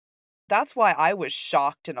that's why I was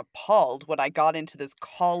shocked and appalled when I got into this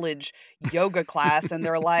college yoga class and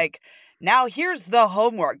they're like, "Now here's the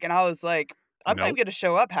homework." And I was like, "I'm not Nope. going to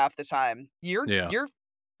show up half the time. Yeah. You're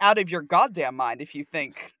out of your goddamn mind if you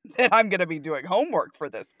think that I'm going to be doing homework for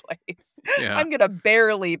this place. Yeah. I'm going to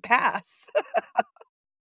barely pass."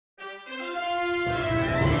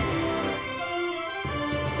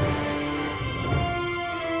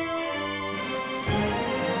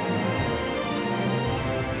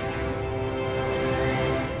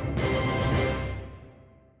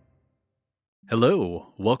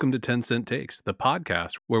 Hello. Welcome to 10 Cent Takes, the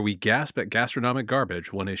podcast where we gasp at gastronomic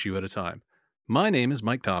garbage one issue at a time. My name is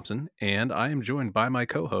Mike Thompson, and I am joined by my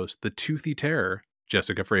co-host, the toothy terror,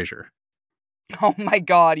 Jessica Frazier. Oh my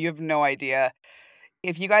god, you have no idea.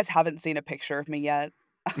 If you guys haven't seen a picture of me yet,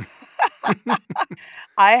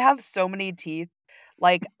 I have so many teeth.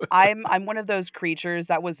 Like, I'm one of those creatures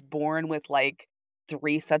that was born with, like,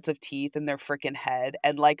 3 sets of teeth in their freaking head,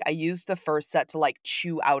 and, like, I used the first set to, like,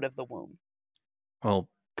 chew out of the womb. Well,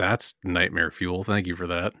 that's nightmare fuel. Thank you for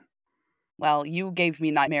that. Well, you gave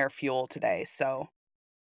me nightmare fuel today, so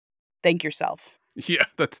thank yourself. Yeah,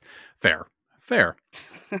 that's fair. Fair.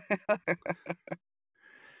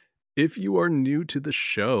 If you are new to the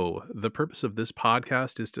show, the purpose of this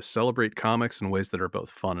podcast is to celebrate comics in ways that are both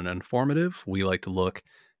fun and informative. We like to look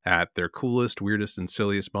at their coolest, weirdest, and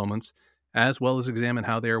silliest moments, as well as examine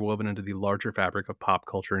how they are woven into the larger fabric of pop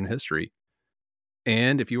culture and history.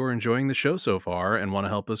 And if you are enjoying the show so far and want to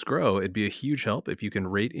help us grow, it'd be a huge help if you can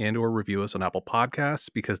rate and or review us on Apple Podcasts,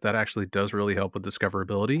 because that actually does really help with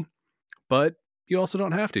discoverability. But you also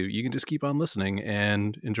don't have to. You can just keep on listening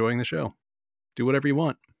and enjoying the show. Do whatever you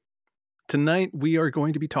want. Tonight, we are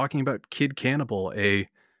going to be talking about Kid Cannibal, a,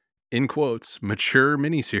 in quotes, mature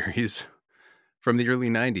miniseries from the early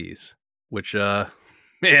 90s, which,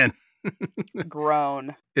 man,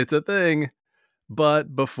 Grown. it's a thing.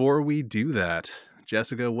 But before we do that,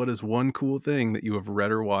 Jessica, what is one cool thing that you have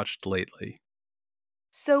read or watched lately?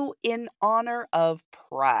 So, in honor of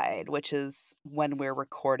Pride, which is when we're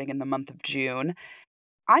recording in the month of June,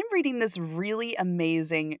 I'm reading this really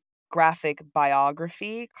amazing graphic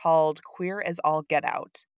biography called Queer as All Get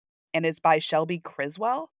Out, and it's by Shelby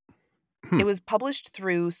Criswell. Hmm. It was published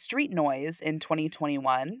through Street Noise in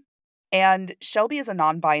 2021. And Shelby is a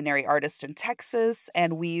non binary artist in Texas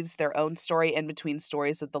and weaves their own story in between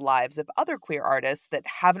stories of the lives of other queer artists that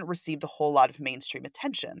haven't received a whole lot of mainstream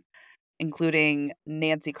attention, including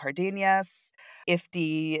Nancy Cardenas,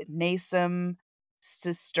 Ifti Nasim,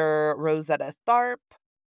 Sister Rosetta Tharpe,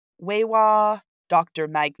 Wewa, Dr.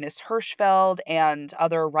 Magnus Hirschfeld, and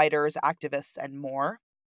other writers, activists, and more.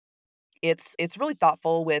 It's really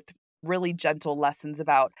thoughtful with really gentle lessons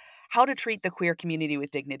about how to treat the queer community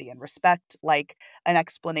with dignity and respect, like an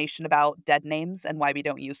explanation about dead names and why we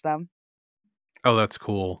don't use them. Oh, that's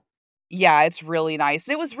cool. Yeah, it's really nice.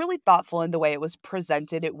 And it was really thoughtful in the way it was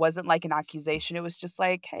presented. It wasn't like an accusation. It was just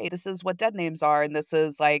like, hey, this is what dead names are. And this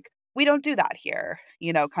is like, we don't do that here,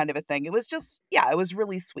 kind of a thing. It was just, yeah, it was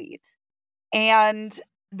really sweet. And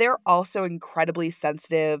they're also incredibly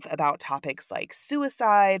sensitive about topics like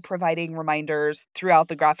suicide, providing reminders throughout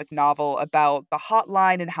the graphic novel about the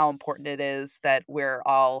hotline and how important it is that we're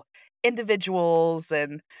all individuals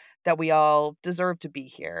and that we all deserve to be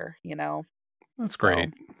here. That's So,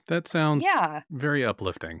 great. That sounds yeah, very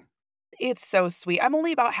uplifting. it's so sweet. I'm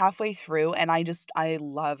only about halfway through and I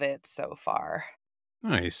love it so far.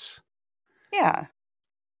 Nice. Yeah.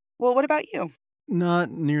 Well, what about you?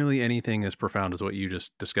 Not nearly anything as profound as what you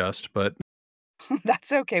just discussed, but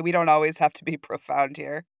That's okay. We don't always have to be profound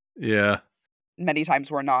here. yeah. Many times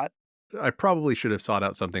we're not. I probably should have sought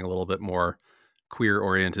out something a little bit more queer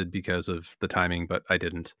oriented because of the timing, but I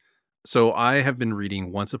didn't. So I have been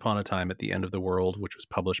reading Once Upon a Time at the End of the World, which was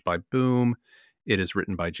published by Boom. It is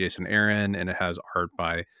written by Jason Aaron and it has art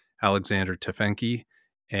by Alexander Tefenki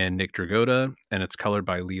and Nick Dragotta, and it's colored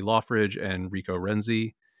by Lee Loffridge and Rico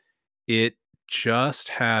Renzi. It just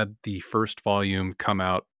had the first volume come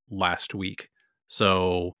out last week.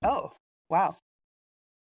 So Oh, wow.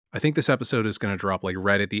 I think this episode is going to drop like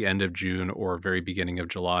right at the end of June or very beginning of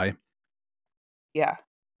July. Yeah.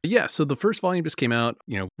 Yeah, so the first volume just came out.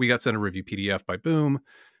 We got sent a review PDF by Boom,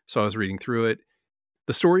 so I was reading through it.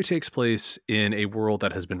 The story takes place in a world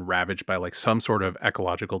that has been ravaged by like some sort of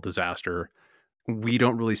ecological disaster. We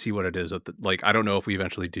don't really see what it is. I don't know if we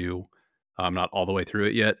eventually do. I'm not all the way through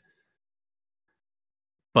it yet.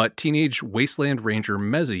 But teenage wasteland ranger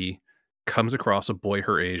Mezzi comes across a boy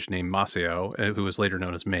her age named Maceo, who is later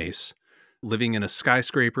known as Mace, living in a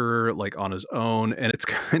skyscraper, like on his own. And it's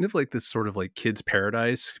kind of like this sort of like kid's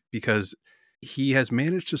paradise because he has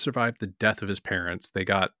managed to survive the death of his parents. They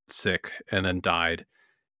got sick and then died.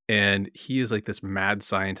 And he is like this mad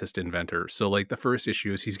scientist inventor. So like the first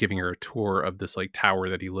issue is he's giving her a tour of this like tower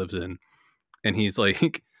that he lives in. And he's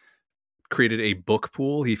like created a book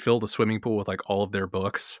pool. He filled a swimming pool with like all of their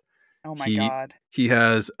books. Oh my He God. he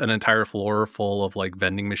has an entire floor full of like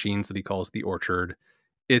vending machines that he calls the orchard.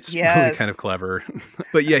 It's really kind of Yes. clever.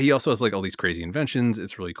 But yeah, he also has like all these crazy inventions.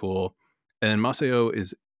 It's really cool. And Masayo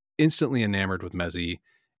is instantly enamored with Mezi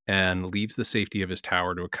and leaves the safety of his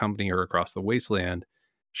tower to accompany her across the wasteland.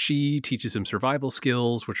 She teaches him survival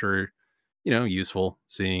skills, which are, useful,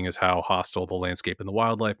 seeing as how hostile the landscape and the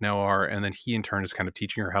wildlife now are. And then he in turn is kind of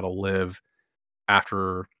teaching her how to live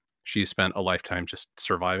after she's spent a lifetime just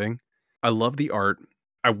surviving. I love the art.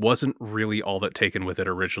 I wasn't really all that taken with it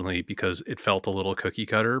originally because it felt a little cookie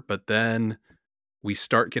cutter, but then we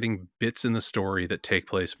start getting bits in the story that take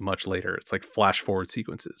place much later. It's like flash forward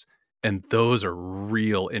sequences, and those are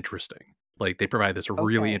real interesting. Like they provide this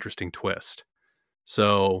really Okay. interesting twist.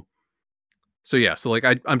 So, so yeah, so like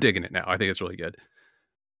I'm digging it now. I think it's really good.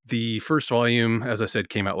 The first volume, as I said,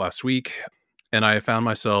 came out last week, and I found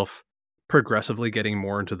myself progressively getting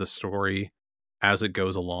more into the story as it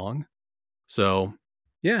goes along. So,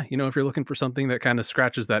 yeah, if you're looking for something that kind of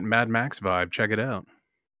scratches that Mad Max vibe, check it out.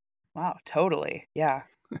 Wow, totally. Yeah.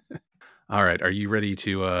 All right, are you ready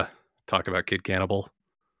to talk about Kid Cannibal?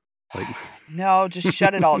 Like No, just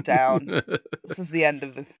shut it all down. this This is the end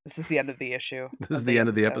of the issue is of the the end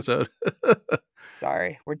of the episode. episode.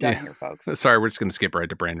 Sorry. We're done Yeah. here, folks. Sorry, we're just going to skip right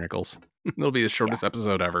to Brain Wrinkles. It'll be the Yeah. shortest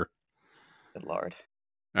episode ever. Good lord.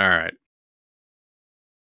 All right.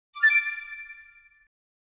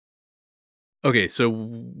 Okay,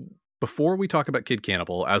 so before we talk about Kid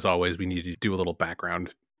Cannibal, as always, we need to do a little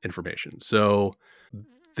background information. So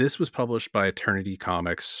this was published by Eternity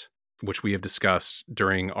Comics, which we have discussed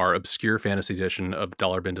during our obscure fantasy edition of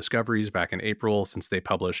Dollar Bin Discoveries back in April, since they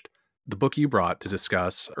published the book you brought to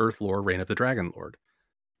discuss Earth Lore Reign of the Dragon Lord.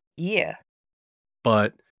 Yeah.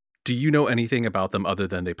 But do you know anything about them other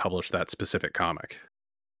than they published that specific comic?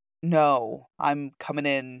 No, I'm coming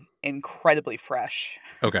in incredibly fresh.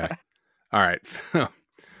 Okay. All right.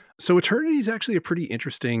 So Eternity is actually a pretty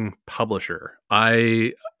interesting publisher.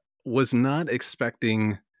 I was not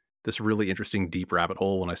expecting this really interesting deep rabbit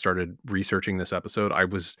hole when I started researching this episode. I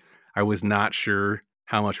was not sure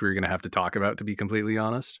how much we were going to have to talk about, to be completely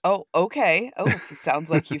honest. Oh, okay. Oh,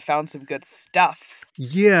 sounds like you found some good stuff.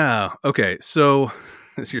 Yeah. Okay. So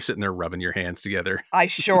as you're sitting there rubbing your hands together. I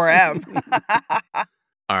sure am.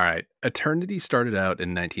 All right. Eternity started out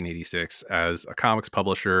in 1986 as a comics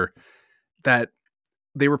publisher that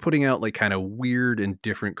they were putting out like kind of weird and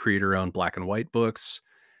different creator owned black and white books.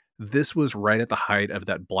 This was right at the height of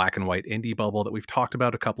that black and white indie bubble that we've talked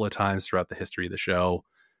about a couple of times throughout the history of the show,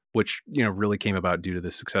 which, really came about due to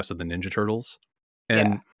the success of the Ninja Turtles. Yeah.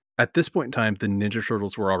 And at this point in time, the Ninja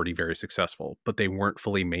Turtles were already very successful, but they weren't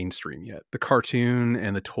fully mainstream yet. The cartoon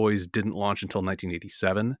and the toys didn't launch until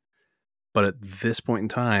 1987. But at this point in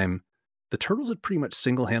time, the Turtles had pretty much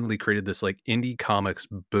single-handedly created this like indie comics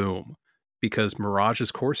boom because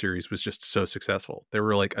Mirage's core series was just so successful. There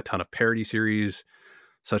were like a ton of parody series,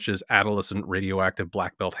 such as Adolescent Radioactive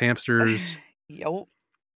Black Belt Hamsters, Yo.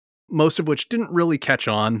 most of which didn't really catch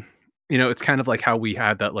on. It's kind of like how we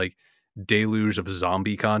had that like deluge of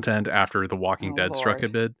zombie content after The Walking Oh, Dead struck a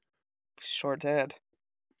Lord. bit. Sure did.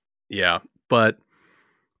 Yeah, but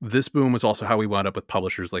this boom was also how we wound up with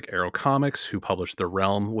publishers like Arrow Comics, who published The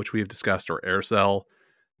Realm, which we have discussed, or Aircell,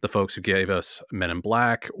 the folks who gave us Men in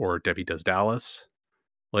Black or Debbie Does Dallas.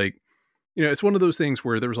 Like, it's one of those things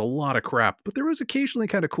where there was a lot of crap, but there was occasionally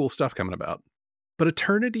kind of cool stuff coming about. But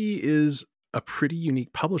Eternity is a pretty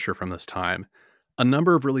unique publisher from this time. A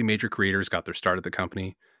number of really major creators got their start at the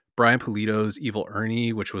company. Brian Pulido's Evil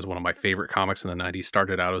Ernie, which was one of my favorite comics in the 90s,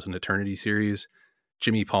 started out as an Eternity series.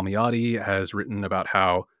 Jimmy Palmiotti has written about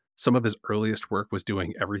how some of his earliest work was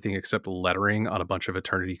doing everything except lettering on a bunch of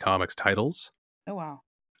Eternity Comics titles. Oh, wow.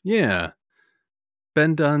 Yeah.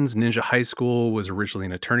 Ben Dunn's Ninja High School was originally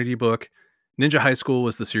an Eternity book. Ninja High School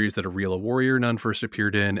was the series that Areela Warrior Nun first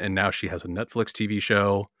appeared in, and now she has a Netflix TV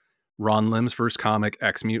show. Ron Lim's first comic,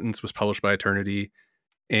 X Mutants, was published by Eternity,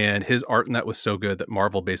 and his art in that was so good that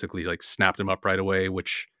Marvel basically like snapped him up right away,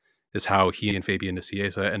 which is how he and Fabian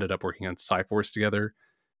Nicieza ended up working on Cyforce together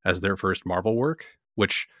as their first Marvel work,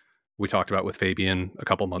 which we talked about with Fabian a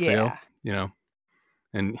couple months ago, Yeah.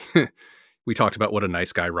 and we talked about what a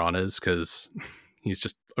nice guy Ron is because he's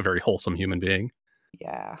just a very wholesome human being.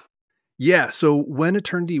 Yeah. Yeah, so when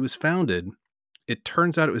Eternity was founded, it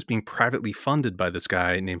turns out it was being privately funded by this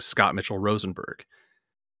guy named Scott Mitchell Rosenberg.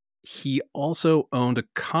 he also owned a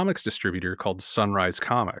comics distributor called Sunrise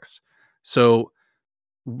Comics. So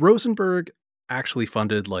Rosenberg actually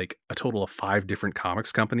funded like a total of 5 different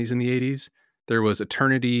comics companies in the 80s. There was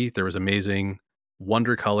Eternity, there was Amazing,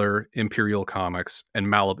 Wonder Color, Imperial Comics, and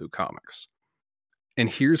Malibu Comics. And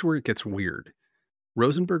here's where it gets weird.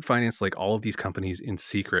 Rosenberg financed like all of these companies in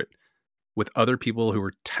secret with other people who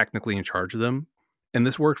were technically in charge of them. And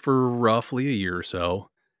this worked for roughly a year or so.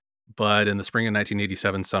 But in the spring of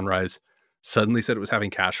 1987, Sunrise suddenly said it was having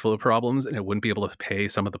cash flow problems and it wouldn't be able to pay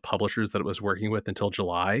some of the publishers that it was working with until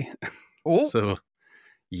July. Oh, So,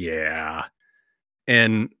 yeah.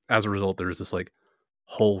 And as a result, there's this like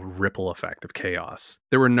whole ripple effect of chaos.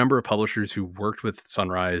 There were a number of publishers who worked with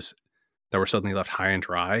Sunrise that were suddenly left high and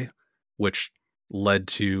dry, which led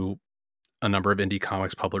to a number of indie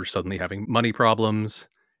comics publishers suddenly having money problems,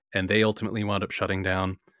 and they ultimately wound up shutting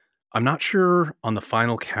down. I'm not sure on the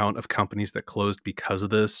final count of companies that closed because of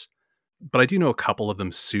this, but I do know a couple of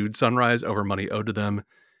them sued Sunrise over money owed to them,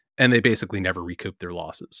 and they basically never recouped their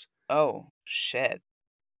losses. oh, shit.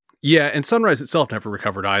 Yeah, and Sunrise itself never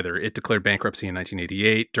recovered either. It declared bankruptcy in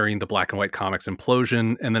 1988 during the Black and White Comics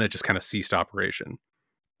implosion, and then it just kind of ceased operation.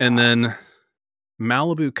 And Wow. then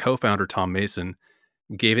Malibu co-founder Tom Mason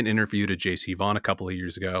gave an interview to JC Vaughn a couple of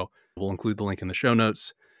years ago. We'll include the link in the show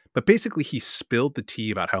notes. But basically, he spilled the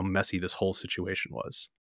tea about how messy this whole situation was.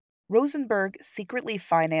 Rosenberg secretly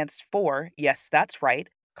financed 4, yes, that's right,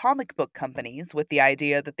 comic book companies with the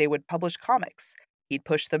idea that they would publish comics. He'd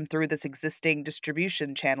push them through this existing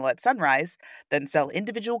distribution channel at Sunrise, then sell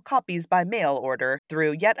individual copies by mail order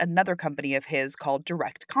through yet another company of his called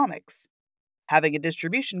Direct Comics. Having a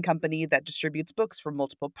distribution company that distributes books from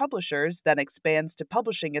multiple publishers, then expands to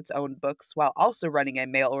publishing its own books while also running a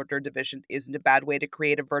mail order division isn't a bad way to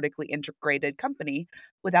create a vertically integrated company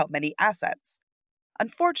without many assets.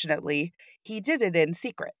 Unfortunately, he did it in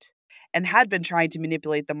secret and had been trying to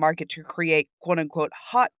manipulate the market to create quote unquote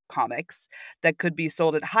hot comics that could be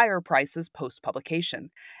sold at higher prices post publication.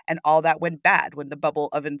 And all that went bad when the bubble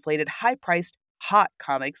of inflated high priced hot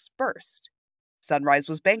comics burst. Sunrise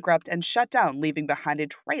was bankrupt and shut down, leaving behind a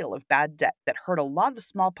trail of bad debt that hurt a lot of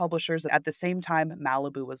small publishers at the same time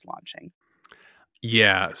Malibu was launching.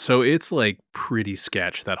 Yeah, so it's like pretty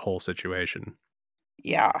sketch, that whole situation.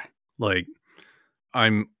 Yeah. Like,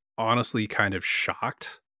 I'm honestly kind of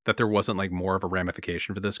shocked that there wasn't like more of a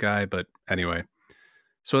ramification for this guy. But anyway,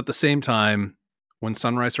 so at the same time, when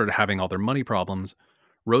Sunrise started having all their money problems,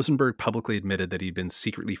 Rosenberg publicly admitted that he'd been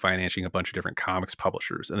secretly financing a bunch of different comics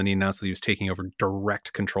publishers. And then he announced that he was taking over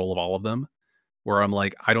direct control of all of them. Where I'm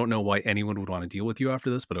like, I don't know why anyone would want to deal with you after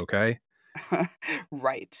this, but okay.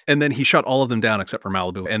 Right. And then he shut all of them down except for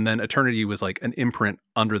Malibu. And then Eternity was like an imprint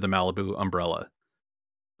under the Malibu umbrella.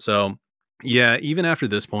 So, yeah, even after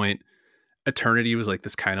this point, Eternity was like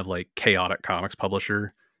this kind of like chaotic comics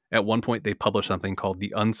publisher. At one point, they published something called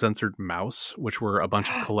The Uncensored Mouse, which were a bunch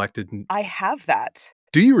of collected. I have that.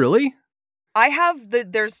 Do you really? I have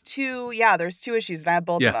there's two issues and I have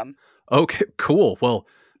both of Yeah. them. Okay, cool. Well,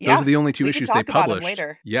 those are Yeah, the only two we can issues they talk about them published.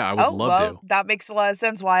 later. Yeah, I would Oh, love well, to. that makes a lot of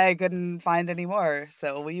sense why I couldn't find any more.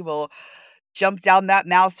 So we will jump down that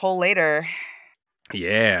mouse hole later.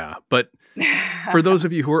 Yeah. But for those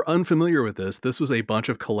of you who are unfamiliar with this was a bunch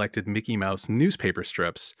of collected Mickey Mouse newspaper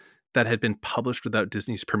strips that had been published without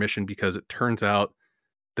Disney's permission because it turns out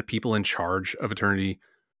the people in charge of Eternity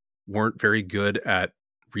weren't very good at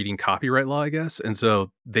reading copyright law, I guess. And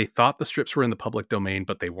so they thought the strips were in the public domain,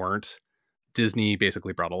 but they weren't. Disney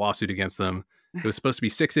basically brought a lawsuit against them. It was supposed to be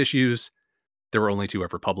 6 issues. There were only 2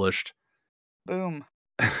 ever published. Boom.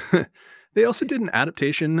 They also did an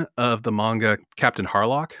adaptation of the manga Captain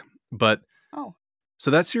Harlock, but Oh. so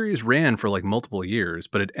that series ran for like multiple years,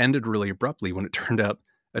 but it ended really abruptly when it turned out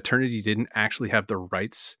Eternity didn't actually have the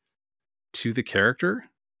rights to the character.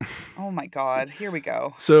 Oh my god, here we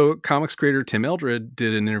go. So comics creator Tim Eldred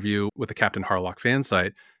did an interview with the Captain Harlock fan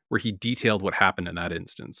site where he detailed what happened in that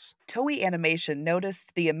instance. Toei Animation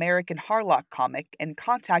noticed the American Harlock comic and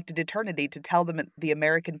contacted Eternity to tell them the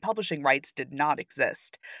American publishing rights did not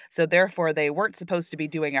exist, so therefore they weren't supposed to be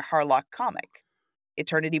doing a Harlock comic.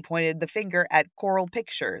 Eternity pointed the finger at Coral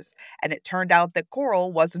Pictures, and it turned out that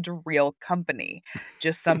Coral wasn't a real company,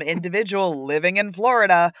 just some individual living in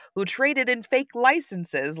Florida who traded in fake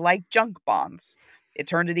licenses like junk bonds.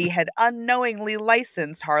 Eternity had unknowingly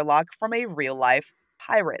licensed Harlock from a real life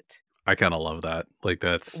pirate. I kind of love that. Like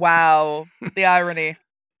that's Wow, the irony.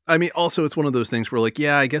 I mean, also it's one of those things where like,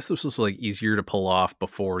 yeah, I guess this was like easier to pull off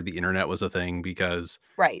before the internet was a thing because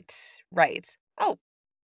Right, right. Oh,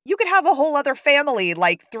 you could have a whole other family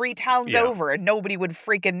like 3 towns yeah, over and nobody would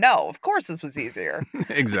freaking know. Of course, this was easier.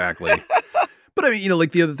 exactly. But I mean,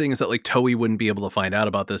 like the other thing is that like Toei wouldn't be able to find out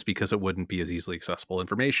about this because it wouldn't be as easily accessible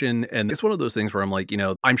information. And it's one of those things where I'm like,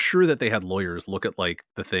 I'm sure that they had lawyers look at like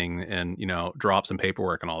the thing and, drop some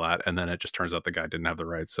paperwork and all that. And then it just turns out the guy didn't have the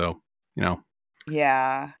rights. So, you know,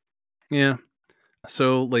 Yeah. yeah.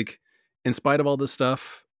 So like in spite of all this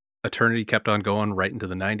stuff, Eternity kept on going right into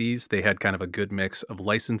the 90s. They had kind of a good mix of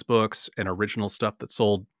licensed books and original stuff that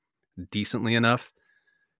sold decently enough.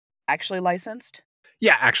 Actually licensed?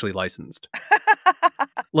 Yeah, actually licensed.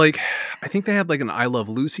 Like, I think they had like an I Love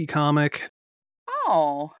Lucy comic.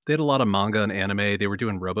 Oh, They had a lot of manga and anime. They were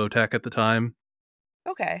doing Robotech at the time.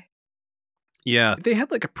 okay. Yeah, they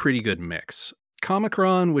had like a pretty good mix.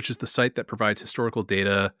 Comicron, which is the site that provides historical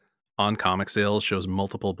data on comic sales, shows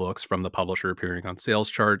multiple books from the publisher appearing on sales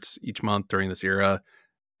charts each month during this era.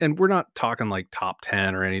 And we're not talking like top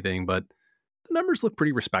 10 or anything, but the numbers look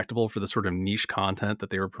pretty respectable for the sort of niche content that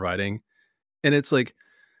they were providing. And it's like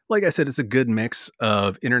I said, it's a good mix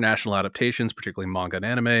of international adaptations, particularly manga and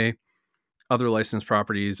anime, other licensed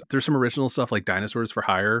properties. There's some original stuff like Dinosaurs for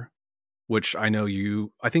Hire, which I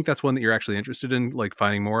think that's one that you're actually interested in, like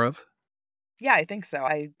finding more of. Yeah, I think so.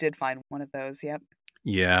 I did find one of those, yep.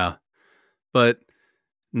 Yeah. But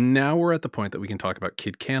now we're at the point that we can talk about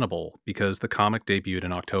Kid Cannibal because the comic debuted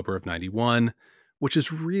in October of 91, which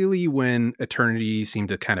is really when Eternity seemed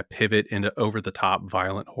to kind of pivot into over the top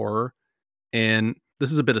violent horror. And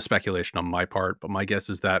this is a bit of speculation on my part, but my guess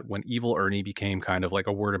is that when Evil Ernie became kind of like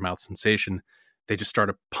a word of mouth sensation, they just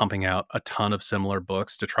started pumping out a ton of similar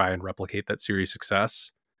books to try and replicate that series' success.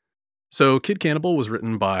 So Kid Cannibal was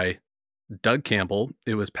written by Doug Campbell.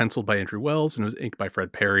 It was penciled by Andrew Wells and it was inked by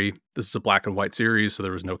Fred Perry. This is a black and white series, so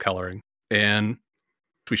there was no coloring. And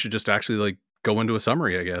we should just actually like go into a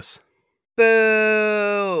summary, I guess.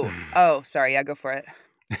 Boo! Oh, sorry, yeah, go for it.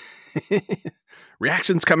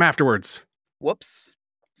 Reactions come afterwards. Whoops.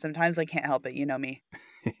 Sometimes I can't help it, you know me.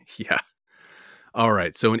 Yeah. All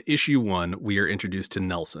right. So in issue 1, we are introduced to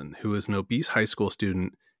Nelson, who is an obese high school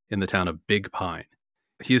student in the town of Big Pine.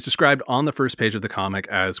 He is described on the first page of the comic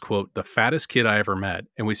as, quote, the fattest kid I ever met.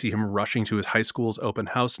 And we see him rushing to his high school's open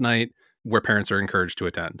house night where parents are encouraged to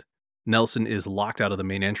attend. Nelson is locked out of the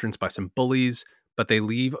main entrance by some bullies, but they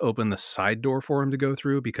leave open the side door for him to go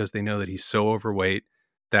through because they know that he's so overweight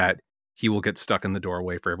that he will get stuck in the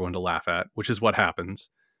doorway for everyone to laugh at, which is what happens.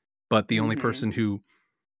 But the only Mhm. person who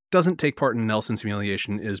doesn't take part in Nelson's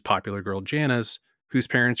humiliation is popular girl Janice, whose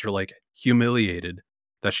parents are like humiliated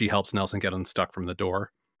that she helps Nelson get unstuck from the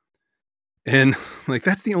door. And like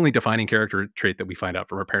that's the only defining character trait that we find out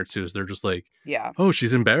from her parents too, is they're just like, Yeah. oh,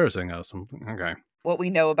 she's embarrassing us. Okay. What we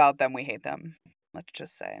know about them, we hate them. Let's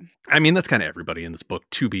just say. I mean, that's kind of everybody in this book,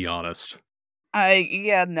 to be honest.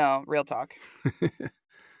 Yeah, no, real talk.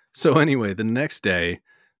 So anyway, the next day,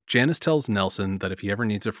 Janice tells Nelson that if he ever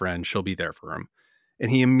needs a friend, she'll be there for him.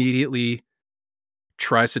 And he immediately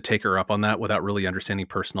tries to take her up on that without really understanding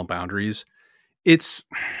personal boundaries.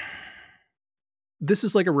 This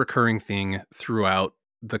is like a recurring thing throughout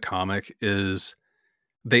the comic is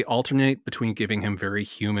they alternate between giving him very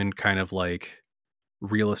human kind of like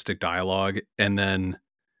realistic dialogue and then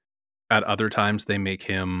at other times they make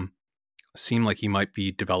him seem like he might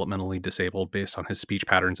be developmentally disabled based on his speech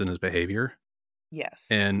patterns and his behavior. Yes.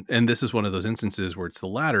 And this is one of those instances where it's the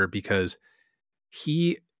latter because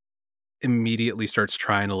he immediately starts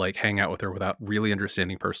trying to like hang out with her without really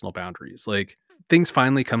understanding personal boundaries. Like things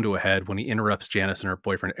finally come to a head when he interrupts Janice and her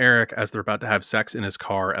boyfriend Eric as they're about to have sex in his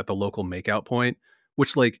car at the local makeout point,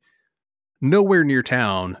 which like nowhere near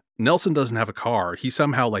town. Nelson doesn't have a car. He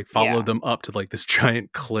somehow like followed Yeah. them up to like this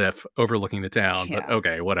giant cliff overlooking the town, but Yeah.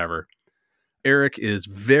 okay, whatever. Eric is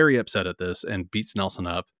very upset at this and beats Nelson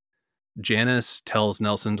up. Janice tells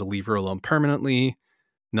Nelson to leave her alone permanently.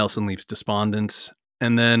 Nelson leaves despondent.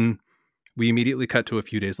 And then we immediately cut to a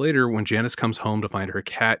few days later when Janice comes home to find her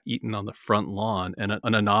cat eaten on the front lawn and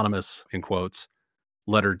an anonymous, in quotes,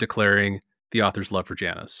 letter declaring the author's love for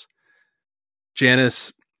Janice.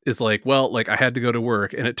 Janice is like, well, like I had to go to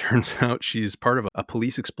work. And it turns out she's part of a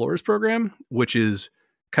police explorers program, which is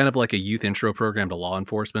kind of like a youth intro program to law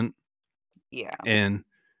enforcement. Yeah. And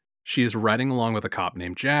she is riding along with a cop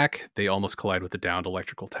named Jack. They almost collide with a downed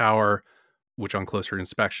electrical tower, which on closer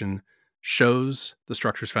inspection shows the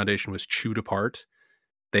structure's foundation was chewed apart.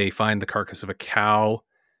 They find the carcass of a cow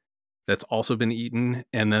that's also been eaten.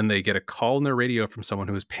 And then they get a call on their radio from someone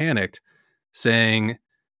who is panicked saying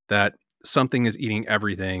that something is eating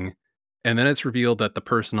everything. And then it's revealed that the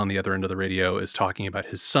person on the other end of the radio is talking about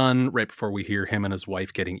his son right before we hear him and his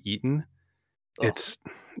wife getting eaten. Ugh.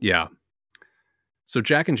 Yeah. So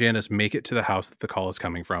Jack and Janice make it to the house that the call is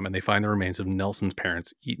coming from, and they find the remains of Nelson's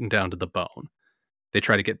parents eaten down to the bone. They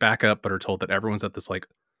try to get back up, but are told that everyone's at this like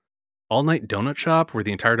all-night donut shop where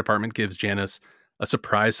the entire department gives Janice a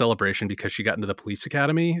surprise celebration because she got into the police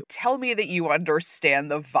academy. Tell me that you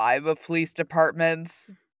understand the vibe of police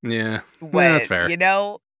departments Yeah, that's when, fair.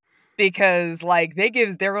 because, like,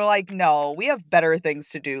 they're like, "No, we have better things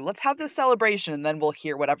to do. Let's have this celebration, and then we'll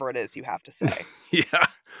hear whatever it is you have to say." Yeah.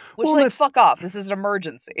 Which, Well, like, fuck off. This is an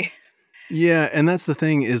emergency. yeah, and that's the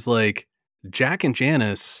thing is like Jack and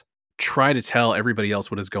Janice try to tell everybody else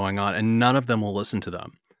what is going on, and none of them will listen to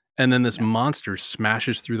them. And then this No. monster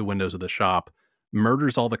smashes through the windows of the shop,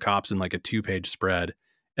 murders all the cops in like a 2-page spread,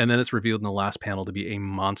 and then it's revealed in the last panel to be a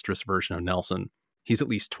monstrous version of Nelson. He's at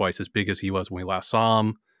least twice as big as he was when we last saw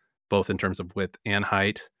him, both in terms of width and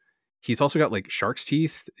height. He's also got like shark's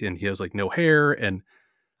teeth, and he has like no hair, and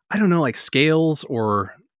I don't know, like scales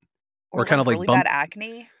Or, or kind like, of like really bad bump.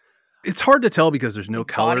 acne? It's hard to tell because there's no Like,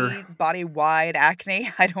 color. body-wide acne?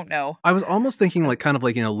 I don't know. I was almost thinking like kind of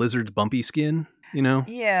like, lizard's bumpy skin, you know?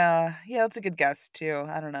 Yeah. Yeah, that's a good guess, too.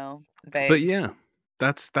 I don't know. But Vague. yeah,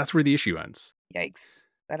 that's where the issue ends. Yikes.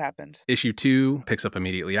 That happened. Issue 2 picks up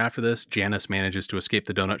immediately after this. Janice manages to escape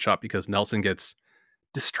the donut shop because Nelson gets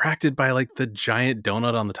distracted by like the giant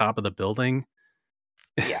donut on the top of the building.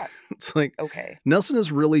 Yeah. It's like Okay. Nelson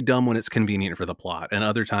is really dumb when it's convenient for the plot, and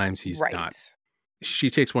other times he's not. Right. She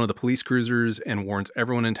takes one of the police cruisers and warns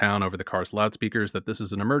everyone in town over the car's loudspeakers that this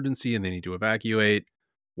is an emergency and they need to evacuate.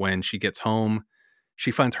 When she gets home,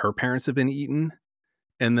 she finds her parents have been eaten.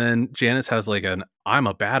 And then Janice has like an I'm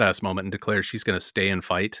a badass moment and declares she's going to stay and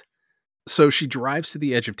fight. So she drives to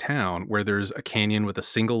the edge of town where there's a canyon with a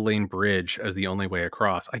single lane bridge as the only way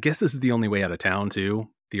across. I guess this is the only way out of town, too,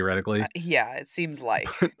 theoretically. Yeah, it seems like.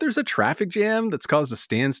 There's a traffic jam that's caused a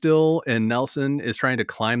standstill, and Nelson is trying to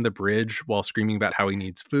climb the bridge while screaming about how he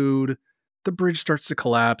needs food. The bridge starts to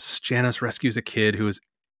collapse. Janice rescues a kid who is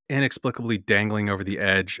inexplicably dangling over the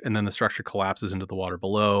edge, and then the structure collapses into the water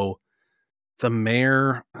below. The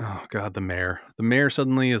mayor, oh god, the mayor. The mayor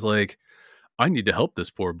suddenly is like, I need to help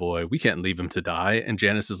this poor boy. We can't leave him to die. And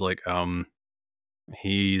Janice is like,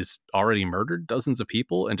 he's already murdered dozens of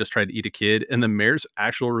people and just tried to eat a kid. And the mayor's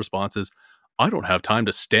actual response is, I don't have time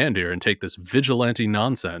to stand here and take this vigilante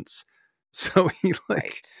nonsense. So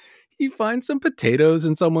Right. he finds some potatoes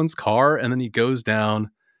in someone's car and then he goes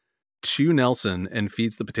down to Nelson and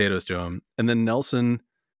feeds the potatoes to him. And then Nelson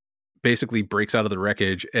basically breaks out of the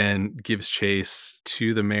wreckage and gives chase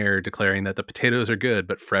to the mayor, declaring that the potatoes are good,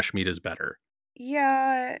 but fresh meat is better.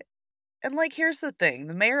 Yeah, and, like, here's the thing,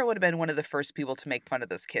 the mayor would have been one of the first people to make fun of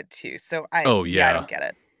this kid too, so Oh, I yeah. don't get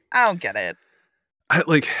it. I don't get it.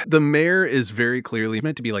 The mayor is very clearly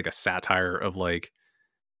meant to be like a satire of like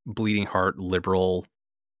bleeding heart liberal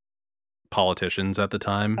politicians at the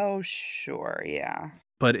time, Oh, sure, yeah.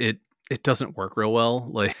 but it doesn't work real well.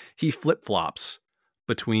 Like he flip-flops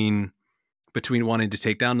between wanting to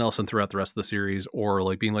take down Nelson throughout the rest of the series or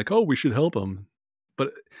like being like, "Oh, we should help him."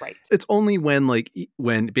 But Right. it's only when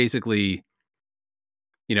when basically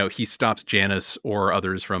he stops Janice or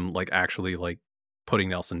others from like actually like putting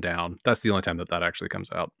Nelson down. That's the only time that actually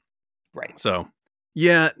comes out. Right. So,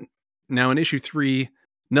 yeah, now in issue 3,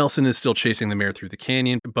 Nelson is still chasing the mayor through the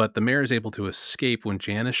canyon, but the mayor is able to escape when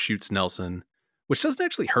Janice shoots Nelson, which doesn't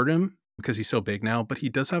actually hurt him because he's so big now, but he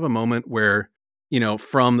does have a moment where,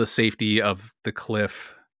 from the safety of the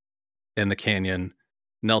cliff in the canyon,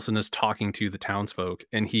 Nelson is talking to the townsfolk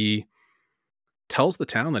and he tells the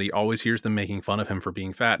town that he always hears them making fun of him for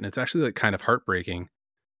being fat, and it's actually like kind of heartbreaking.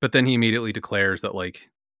 But then he immediately declares that like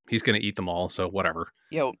he's going to eat them all, so whatever.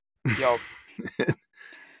 Yo, yo.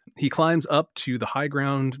 He climbs up to the high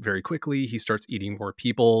ground very quickly. He starts eating more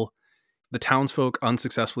people. The townsfolk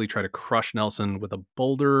unsuccessfully try to crush Nelson with a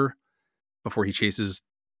boulder before he chases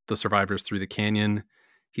the survivors through the canyon.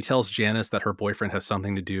 He tells Janice that her boyfriend has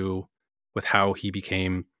something to do with how he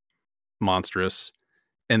became monstrous.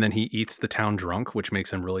 And then he eats the town drunk, which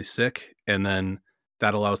makes him really sick. And then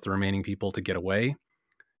that allows the remaining people to get away.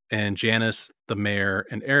 And Janice, the mayor,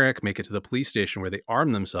 and Eric make it to the police station where they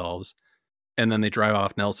arm themselves. And then they drive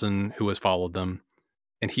off Nelson, who has followed them.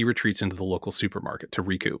 And he retreats into the local supermarket to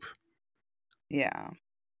recoup. Yeah.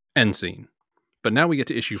 End scene. But now we get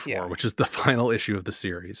to issue 4, Yeah. which is the final issue of the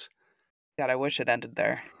series. God, I wish it ended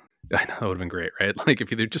there. I know, it would have been great, right? Like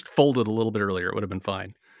if you just folded a little bit earlier, it would have been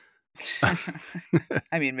fine.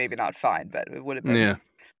 I mean, maybe not fine, but it would have been Yeah.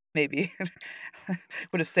 maybe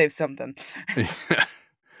would have saved something. Would have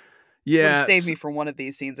Yeah. saved me from one of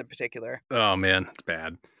these scenes in particular. Oh man, it's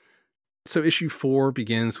bad. So issue 4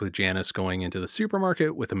 begins with Janice going into the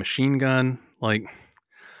supermarket with a machine gun. Like,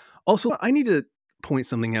 also, I need to point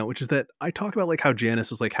something out, which is that I talk about like how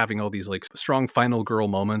Janice is like having all these like strong final girl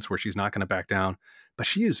moments where she's not going to back down, but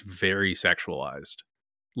she is very sexualized.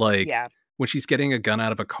 Like Yeah. when she's getting a gun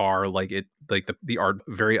out of a car, like the art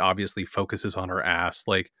very obviously focuses on her ass.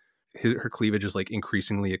 Like her cleavage is like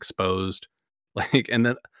increasingly exposed. Like, and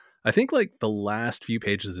then I think like the last few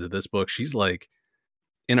pages of this book, she's like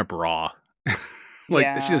in a bra. Like she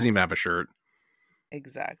Yeah. doesn't even have a shirt.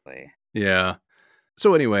 Exactly. Yeah.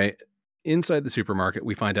 So anyway, inside the supermarket,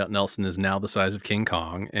 we find out Nelson is now the size of King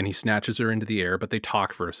Kong and he snatches her into the air, but they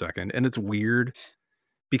talk for a second. And it's weird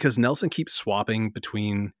because Nelson keeps swapping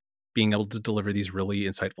between being able to deliver these really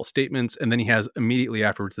insightful statements. And then he has immediately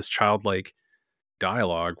afterwards this childlike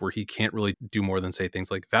dialogue where he can't really do more than say things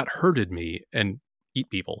like, that hurted me, and eat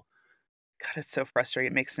people. God, it's so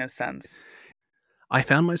frustrating. It makes no sense. I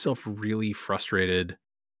found myself really frustrated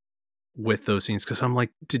with those scenes because I'm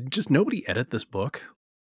like, did just nobody edit this book?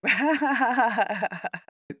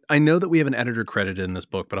 I know that we have an editor credited in this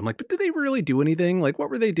book, but I'm like, but did they really do anything? Like, what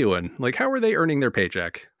were they doing? Like, how were they earning their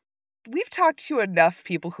paycheck? We've talked to enough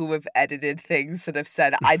people who have edited things that have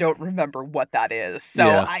said, I don't remember what that is. So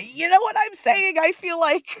Yeah. you know what I'm saying? I feel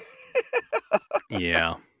like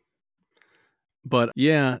Yeah. But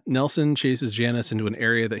yeah, Nelson chases Janice into an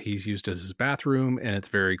area that he's used as his bathroom, and it's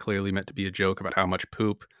very clearly meant to be a joke about how much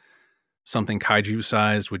poop something kaiju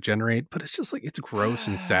sized would generate, but it's just like, it's gross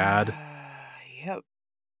and sad. Yep.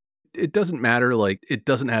 It doesn't matter, like, it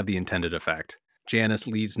doesn't have the intended effect. Janice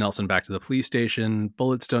leads Nelson back to the police station.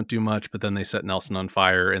 Bullets don't do much, but then they set Nelson on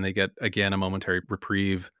fire and they get, again, a momentary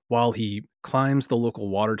reprieve while he climbs the local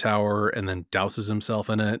water tower and then douses himself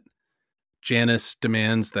in it. Janice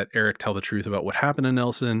demands that Eric tell the truth about what happened to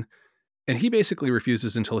Nelson, and he basically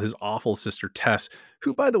refuses until his awful sister Tess,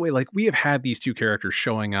 who, by the way, like, we have had these two characters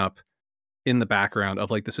showing up in the background of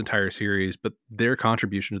like this entire series, but their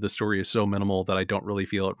contribution to the story is so minimal that I don't really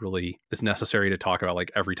feel it really is necessary to talk about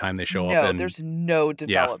like every time they show up. No, And there's no yeah,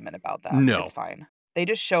 development about them. no, It's fine. They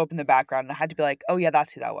just show up in the background and I had to be like, oh yeah,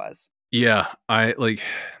 that's who that was. yeah, I like,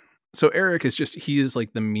 so Eric is just, he is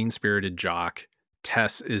like the mean spirited jock.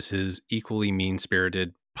 Tess is his equally mean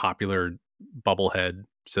spirited, popular bubblehead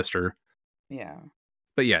sister. Yeah.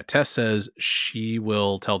 But yeah, Tess says she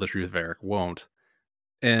will tell the truth if Eric won't.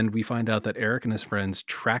 And we find out that Eric and his friends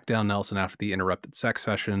tracked down Nelson after the interrupted sex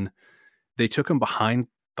session. They took him behind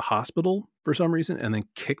the hospital for some reason and then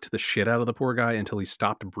kicked the shit out of the poor guy until he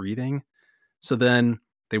stopped breathing. So then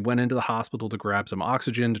they went into the hospital to grab some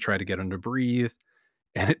oxygen to try to get him to breathe.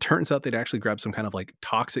 And it turns out they'd actually grabbed some kind of like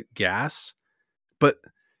toxic gas. But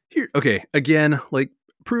here, okay, again, like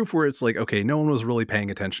proof where it's like, okay, no one was really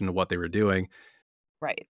paying attention to what they were doing.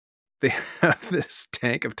 Right. They have this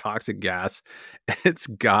tank of toxic gas and it's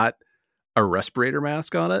got a respirator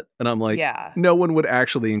mask on it. And I'm like, Yeah. no one would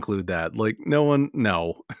actually include that. Like, no one,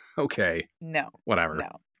 no. Okay, No. whatever.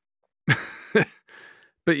 No.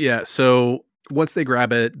 But yeah, so once they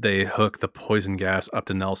grab it, they hook the poison gas up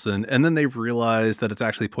to Nelson. And then they realize that it's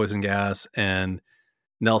actually poison gas and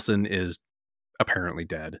Nelson is apparently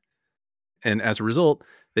dead. And as a result,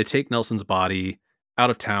 they take Nelson's body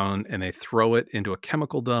out of town and they throw it into a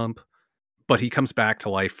chemical dump. But he comes back to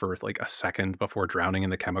life for like a second before drowning in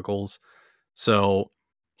the chemicals. So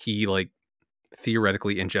he like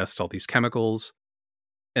theoretically ingests all these chemicals,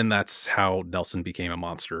 and that's how Nelson became a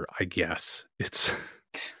monster, I guess. It's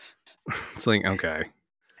it's like, okay.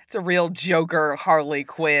 It's a real Joker Harley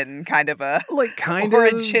Quinn kind of a Like kind of,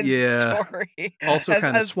 origin yeah. story Also kind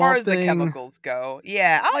of as far Swamp as the Thing. chemicals go.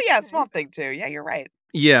 Yeah. Oh yeah, Swamp Thing too. Yeah, you're right.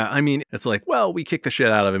 Yeah, I mean, it's like, well, we kicked the shit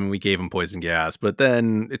out of him and we gave him poison gas, but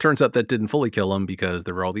then it turns out that didn't fully kill him because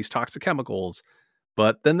there were all these toxic chemicals.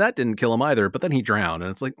 But then that didn't kill him either, but then he drowned,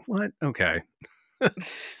 and it's like, what? Okay.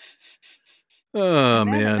 Oh,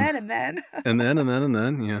 and then man. and then. And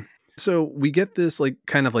then, yeah. So we get this like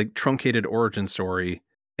kind of like truncated origin story,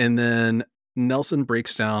 and then Nelson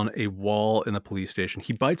breaks down a wall in the police station.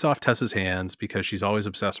 He bites off Tessa's hands because she's always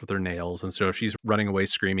obsessed with her nails, and so she's running away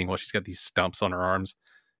screaming while she's got these stumps on her arms.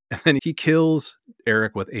 And then he kills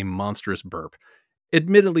Eric with a monstrous burp.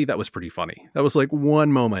 Admittedly, that was pretty funny. That was like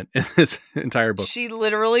one moment in this entire book. She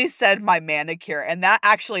literally said my manicure, and that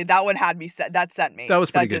one had me set. That sent me. That was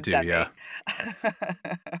pretty That good did too, send yeah. me.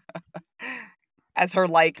 As her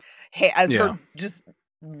like, hey, as Yeah. her just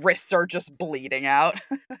wrists are just bleeding out.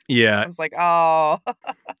 I Yeah. was like, oh.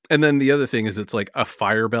 And then the other thing is it's like a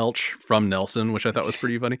fire belch from Nelson, which I thought was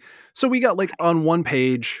pretty funny. So we got like on one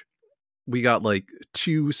page, we got like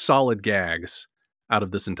 2 solid gags out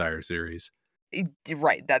of this entire series.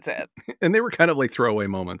 Right, that's it. And they were kind of like throwaway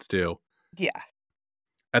moments too. Yeah.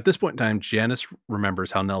 At this point in time, Janice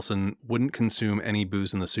remembers how Nelson wouldn't consume any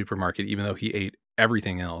booze in the supermarket, even though he ate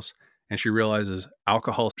everything else. And she realizes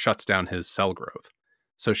alcohol shuts down his cell growth.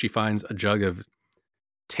 So she finds a jug of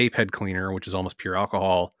tape head cleaner, which is almost pure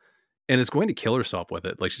alcohol, and is going to kill herself with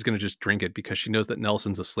it. Like she's going to just drink it because she knows that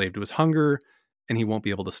Nelson's a slave to his hunger and he won't be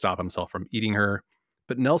able to stop himself from eating her.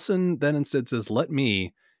 But Nelson then instead says, "Let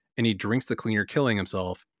me," and he drinks the cleaner, killing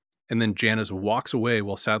himself. And then Janice walks away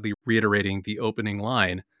while sadly reiterating the opening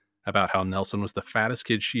line about how Nelson was the fattest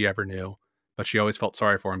kid she ever knew, but she always felt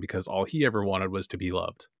sorry for him because all he ever wanted was to be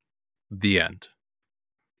loved. The end.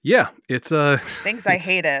 Yeah, it's Thanks, I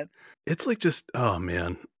hate it. it's like just oh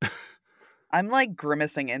man. I'm, like,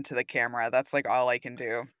 grimacing into the camera, that's, like, all I can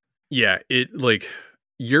do. Yeah, it like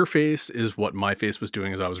your face is what my face was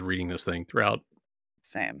doing as I was reading this thing throughout,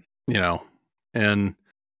 Same. you know. And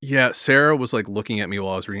yeah, Sarah was like looking at me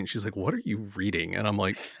while I was reading. She's like, "What are you reading?" And I'm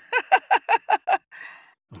like,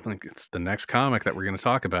 "It's the next comic that we're going to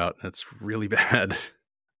talk about. And it's really bad."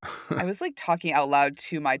 I was, like, talking out loud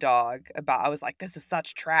to my dog about I was like, "This is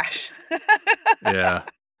such trash." Yeah.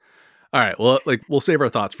 All right. Well, like we'll save our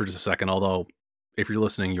thoughts for just a second, although if you're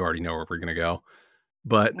listening, you already know where we're going to go.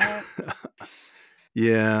 But What?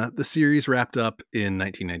 yeah, the series wrapped up in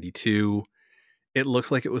 1992. It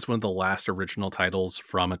looks like it was one of the last original titles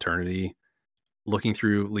from Eternity. Looking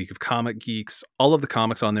through League of Comic Geeks, all of the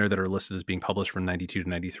comics on there that are listed as being published from 92 to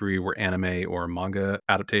 93 were anime or manga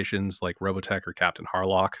adaptations like Robotech or Captain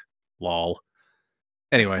Harlock. Lol.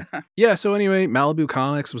 Anyway, Malibu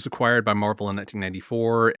Comics was acquired by Marvel in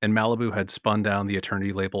 1994, and Malibu had spun down the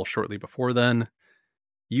Eternity label shortly before then.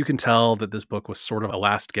 You can tell that this book was sort of a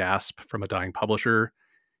last gasp from a dying publisher.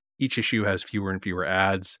 Each issue has fewer and fewer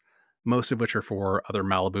ads, most of which are for other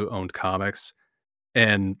Malibu owned comics.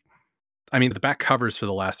 And I mean, the back covers for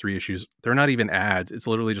the last 3 issues, they're not even ads. It's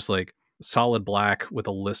literally just like solid black with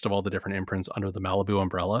a list of all the different imprints under the Malibu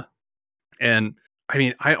umbrella. And I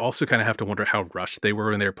mean, I also kind of have to wonder how rushed they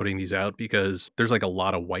were when they were putting these out because there's like a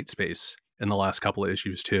lot of white space in the last couple of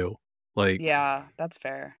issues too. Like Yeah, that's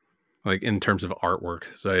fair. like in terms of artwork.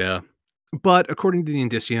 So yeah. But according to the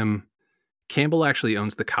Indicium, Campbell actually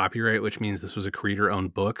owns the copyright, which means this was a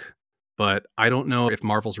creator-owned book. But I don't know if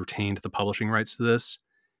Marvel's retained the publishing rights to this.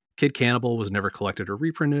 Kid Cannibal was never collected or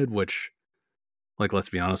reprinted, which, like, let's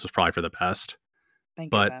be honest, was probably for the best.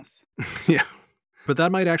 Thank But goodness. yeah, but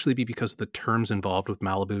that might actually be because of the terms involved with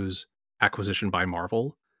Malibu's acquisition by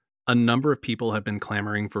Marvel. A number of people have been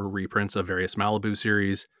clamoring for reprints of various Malibu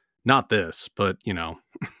series. Not this, but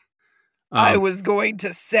I um, was going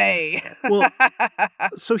to say. well,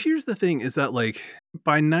 so here's the thing: is that like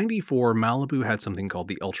by '94, Malibu had something called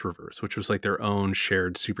the Ultraverse, which was like their own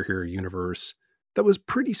shared superhero universe that was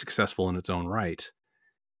pretty successful in its own right.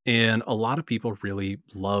 And a lot of people really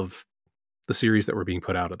love the series that were being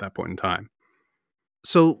put out at that point in time.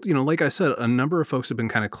 So, like I said, a number of folks have been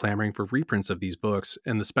kind of clamoring for reprints of these books.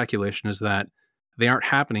 And the speculation is that they aren't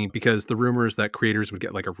happening because the rumor is that creators would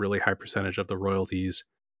get like a really high percentage of the royalties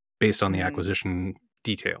based on the Mm, acquisition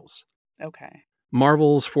details. okay.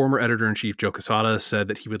 Marvel's former editor in chief, Joe Quesada, said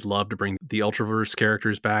that he would love to bring the Ultraverse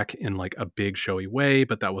characters back in like a big, showy way,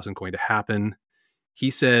 but that wasn't going to happen. He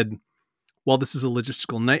said, "While this is a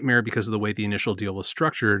logistical nightmare because of the way the initial deal was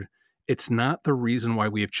structured, it's not the reason why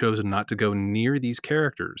we have chosen not to go near these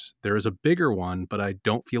characters. There is a bigger one, but I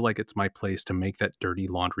don't feel like it's my place to make that dirty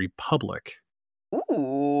laundry public."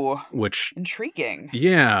 Ooh, Which, intriguing.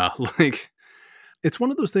 yeah, like, it's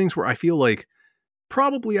one of those things where I feel like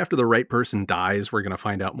probably after the right person dies, we're going to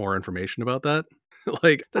find out more information about that.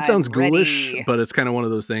 Like, that I'm sounds ghoulish, ready. but it's kind of one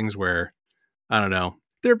of those things where, I don't know.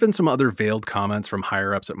 There have been some other veiled comments from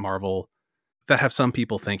higher ups at Marvel that have some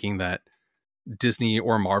people thinking that Disney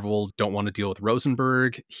or Marvel don't want to deal with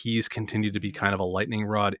Rosenberg. He's continued to be kind of a lightning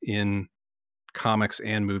rod in comics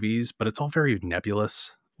and movies, but it's all very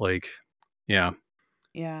nebulous. Like, yeah.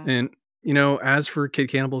 Yeah. And, as for Kid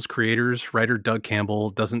Cannibal's creators, writer Doug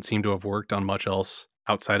Campbell doesn't seem to have worked on much else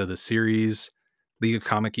outside of the series. League of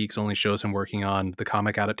Comic Geeks only shows him working on the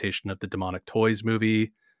comic adaptation of the Demonic Toys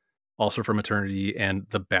movie, also from Eternity, and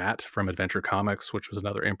The Bat from Adventure Comics, which was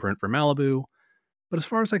another imprint for Malibu. But as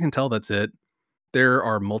far as I can tell, that's it. There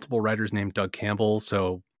are multiple writers named Doug Campbell,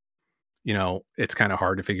 so, it's kind of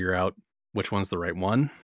hard to figure out which one's the right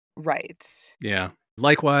one. Right. Yeah.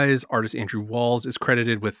 Likewise, artist Andrew Walls is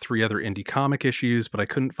credited with 3 other indie comic issues, but I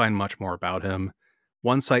couldn't find much more about him.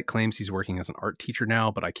 One site claims he's working as an art teacher now,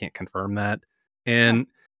 but I can't confirm that. Huh. And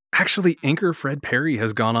actually, inker Fred Perry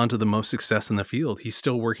has gone on to the most success in the field. He's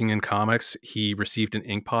still working in comics. He received an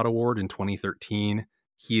Inkpot Award in 2013.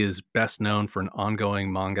 He is best known for an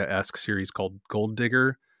ongoing manga-esque series called Gold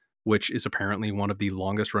Digger, which is apparently one of the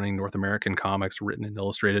longest running North American comics written and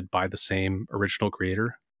illustrated by the same original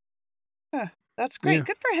creator. Huh. That's Yeah. great.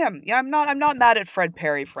 Good for him. Yeah, I'm not mad at Fred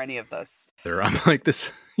Perry for any of this. I'm like,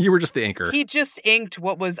 this, you were just the anchor. He just inked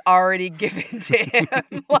what was already given to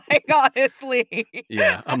him, like, honestly.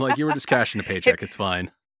 Yeah. I'm like, you were just cashing a If paycheck. It's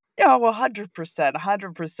fine. Yeah, well, 100%,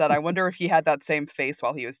 100%. I wonder if he had that same face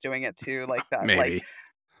while he was doing it too, like that, like, Maybe.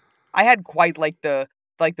 I had quite like the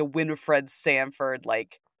Winifred Sanford,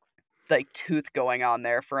 like, tooth going on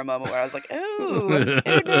there for a moment where I was like, "Ooh,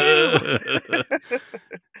 oh no."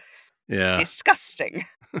 Yeah. Disgusting.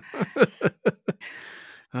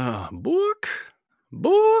 Book.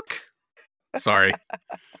 Book. Sorry.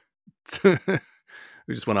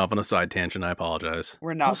 We just went off on a side tangent. I apologize.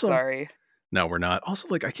 We're not Also, sorry. no, we're not. Also,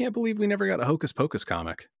 like, I can't believe we never got a Hocus Pocus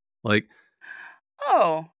comic. Like,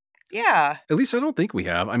 Oh, yeah. at least I don't think we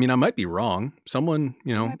have. I mean, I might be wrong. Someone,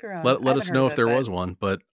 You might be wrong. I let haven't us heard know of if it, there but was one.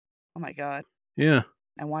 But oh my god, yeah,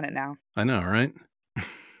 I want it now. I know, right?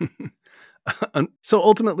 So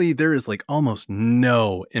ultimately, there is like almost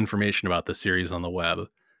no information about this series on the web.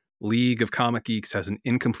 League of Comic Geeks has an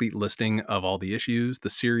incomplete listing of all the issues. The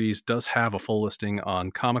series does have a full listing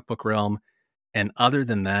on Comic Book Realm. And other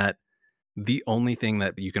than that, the only thing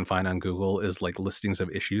that you can find on Google is like listings of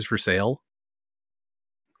issues for sale.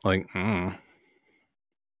 Like,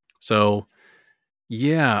 So,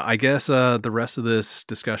 yeah, I guess the rest of this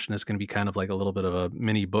discussion is going to be kind of like a little bit of a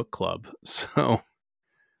mini book club. So,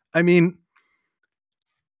 I mean,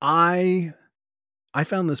 I I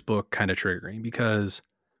found this book kind of triggering because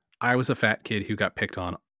I was a fat kid who got picked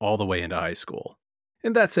on all the way into high school.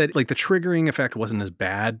 And that said, like the triggering effect wasn't as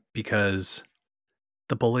bad because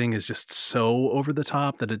the bullying is just so over the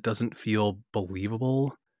top that it doesn't feel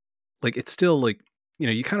believable. Like it's still like,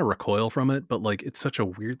 you kind of recoil from it, but like it's such a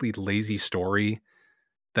weirdly lazy story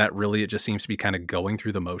that really it just seems to be kind of going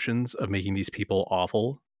through the motions of making these people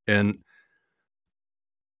awful. And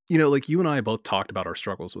like you and I both talked about our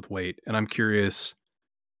struggles with weight, and I'm curious,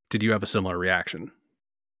 did you have a similar reaction?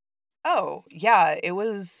 Oh, yeah,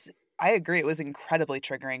 I agree, it was incredibly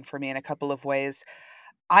triggering for me in a couple of ways.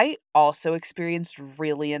 I also experienced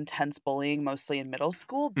really intense bullying, mostly in middle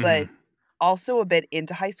school, but Mhm. also a bit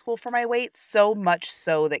into high school for my weight, so much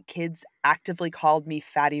so that kids actively called me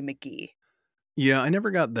Fatty McGee. Yeah, I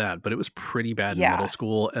never got that, but it was pretty bad in middle Yeah,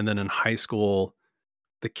 school, and then in high school,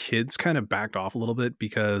 the kids kind of backed off a little bit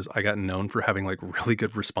because I got known for having, like, really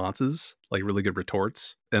good responses, like, really good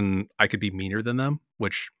retorts, and I could be meaner than them,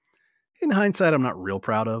 which in hindsight, I'm not real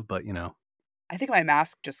proud of, but, I think my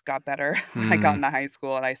mask just got better when I got Mm, into high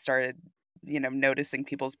school and I started, noticing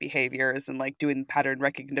people's behaviors and, like, doing pattern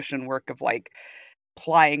recognition work of, like,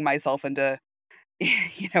 plying myself into,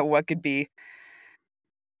 what could be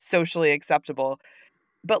socially acceptable.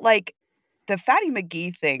 But, like, the Fatty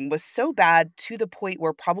McGee thing was so bad to the point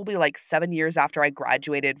where probably, like, 7 years after I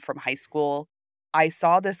graduated from high school, I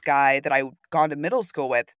saw this guy that I'd gone to middle school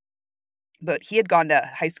with, but he had gone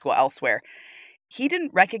to high school elsewhere. He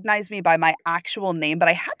didn't recognize me by my actual name, but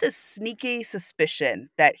I had this sneaky suspicion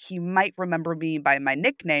that he might remember me by my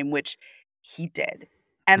nickname, which he did.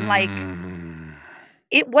 And, like, mm,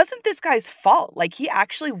 it wasn't this guy's fault, like, he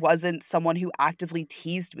actually wasn't someone who actively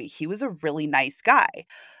teased me, he was a really nice guy,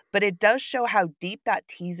 but it does show how deep that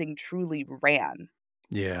teasing truly ran,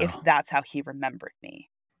 if yeah. that's how he remembered me.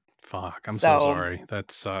 Fuck, I'm so So sorry.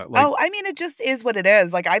 That's, like oh, I mean, it just is what it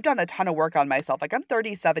is, like, I've done a ton of work on myself, like, I'm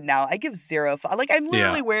 37 now, I give 0 like, I'm yeah.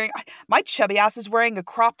 literally wearing my chubby ass is wearing a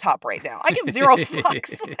crop top right now, I give 0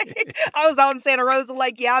 fucks, like, I was out in Santa Rosa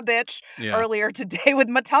like, "Yeah, bitch," Yeah, earlier today with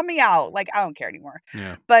my tummy out, like, I don't care anymore.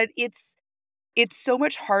 yeah, But it's so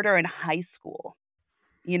much harder in high school,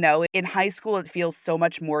 In high school, it feels so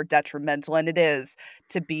much more detrimental, and it is,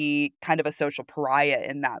 to be kind of a social pariah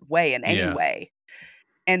in that way, in any yeah. way.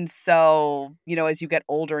 And so, as you get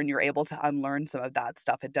older and you're able to unlearn some of that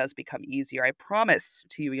stuff, it does become easier, I promise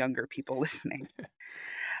to you younger people listening.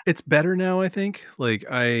 It's better now, I think.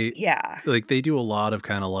 Yeah, Like, they do a lot of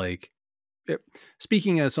kinda, like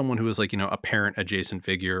speaking as someone who is, like, a parent adjacent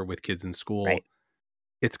figure with kids in school, right.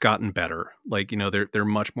 it's gotten better. Like, they're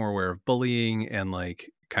much more aware of bullying and,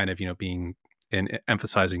 like, kind of, being and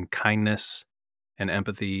emphasizing kindness and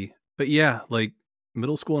empathy. But, yeah, like,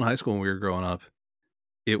 middle school and high school when we were growing up,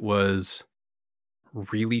 it was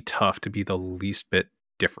really tough to be the least bit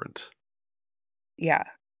different. Yeah.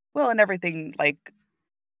 Well, and everything, like,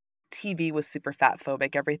 TV was super fat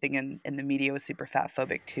phobic, everything in the media was super fat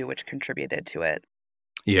phobic too, which contributed to it.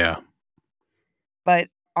 Yeah. But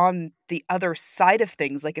on the other side of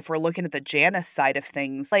things, like, if we're looking at the Janice side of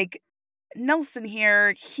things, like, Nelson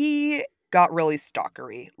here, he got really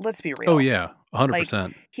stalkery, let's be Oh, real. yeah, Like,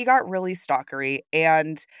 100%. he got really stalkery,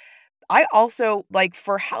 and I also like,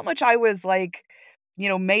 for how much I was, like,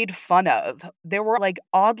 made fun of. There were, like,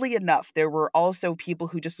 oddly enough, there were also people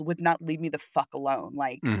who just would not leave me the fuck alone,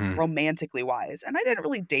 like, Mhm. romantically wise, and I didn't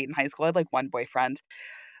really date in high school, I had, like, one boyfriend,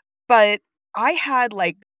 but I had,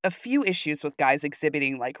 like, a few issues with guys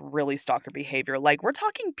exhibiting, like, really stalker behavior, like, we're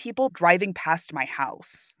talking people driving past my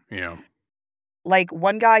house. Yeah. Like,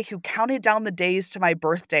 one guy who counted down the days to my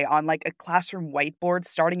birthday on, like, a classroom whiteboard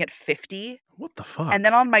starting at 50, What the and fuck?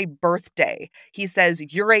 then on my birthday, he says,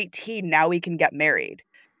 "You're 18, now we can get married."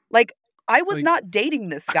 Like, I was Like, not dating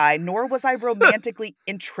this guy, nor was I romantically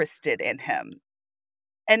interested in him.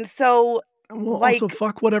 And so, well, also like,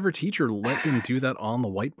 fuck whatever teacher let him do that on the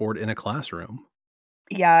whiteboard in a classroom.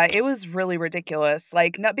 yeah, it was really ridiculous.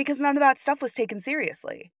 Like, no, because none of that stuff was taken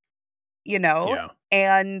seriously, you know? Yeah.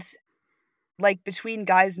 And like, between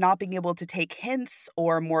guys not being able to take hints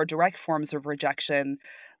or more direct forms of rejection,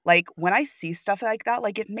 like, when I see stuff like that,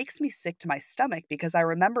 like, it makes me sick to my stomach because I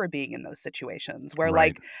remember being in those situations where,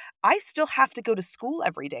 Right. like, I still have to go to school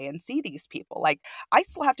every day and see these people. Like, I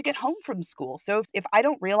still have to get home from school. So if I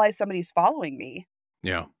don't realize somebody's following me,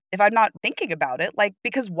 Yeah. if I'm not thinking about it, like,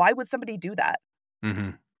 because why would somebody do that?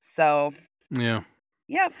 Mhm. So, Yeah.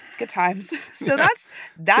 yeah, good times. So Yeah.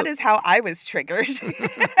 that So is how I was triggered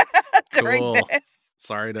during cool. this.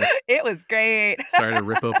 Sorry to It was great. sorry to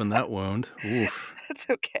rip open that wound. Oof. It's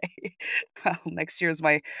okay. Well, next year is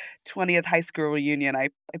my 20th high school reunion. I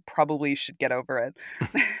probably should get over it.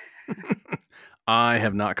 I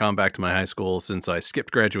have not gone back to my high school since I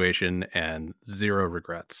skipped graduation and zero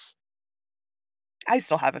regrets. I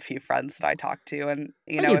still have a few friends that I talk to, and,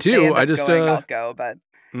 I do if they too. end I up just going, I'll go, but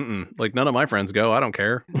like none of my friends go. I don't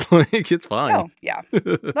care. Like it's fine. oh, yeah.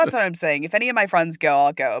 That's what I'm saying. If any of my friends go,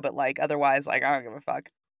 I'll go, but, like, otherwise, like, I don't give a fuck.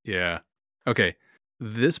 Yeah. Okay.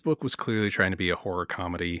 This book was clearly trying to be a horror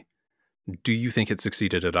comedy. Do you think it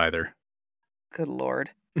succeeded at either? Good lord.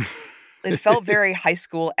 It felt very high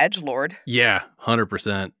school edgelord. Yeah,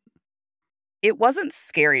 100%. It wasn't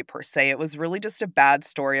scary per se, it was really just a bad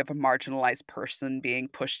story of a marginalized person being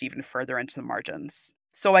pushed even further into the margins.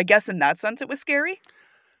 So I guess in that sense, it was scary?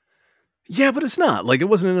 Yeah, but it's not. Like, it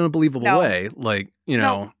wasn't in an unbelievable No. way. Like,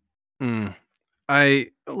 No. mm, I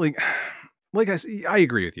like I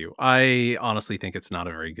agree with you. I honestly think it's not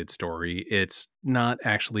a very good story. It's not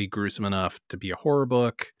actually gruesome enough to be a horror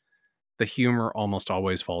book. The humor almost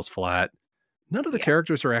always falls flat. None of the Yeah.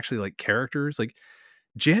 characters are actually like characters. Like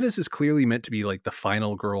Janice is clearly meant to be like the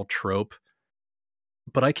final girl trope,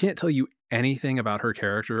 but I can't tell you anything about her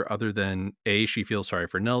character other than A, she feels sorry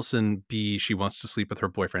for Nelson, B, she wants to sleep with her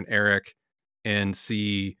boyfriend Eric, and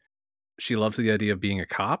C, she loves the idea of being a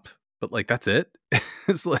cop, but like that's it.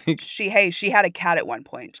 It's like She had a cat at one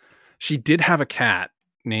point. she did have a cat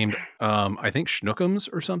named I think Schnookums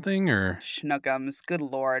or something, or Schnookums, good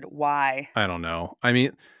lord, why? I don't know. I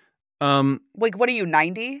mean, um Like, what are you,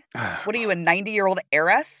 90? What are you, a 90-year-old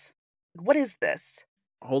heiress? What is this?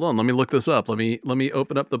 hold on, let me look this up. Let me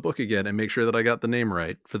open up the book again and make sure that I got the name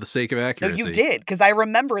right for the sake of No, you accuracy. did, because I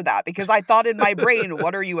remember that, because I thought in my brain,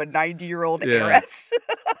 "What are you, a 90-year-old Yeah. heiress?"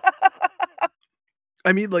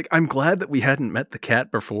 I mean, like, I'm glad that we hadn't met the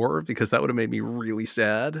cat before because that would have made me really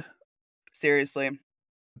sad. Seriously.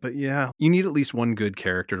 But yeah, you need at least one good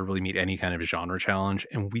character to really meet any kind of genre challenge,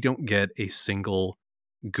 and we don't get a single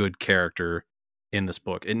good character in this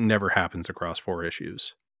book. It never happens across 4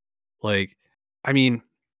 issues. Like, I mean,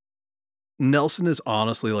 Nelson is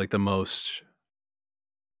honestly like the most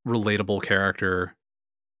relatable character,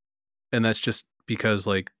 and that's just because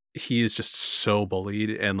like he is just so bullied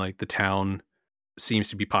and like the town seems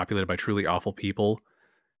to be populated by truly awful people.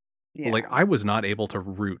 Like, Yeah. I was not able to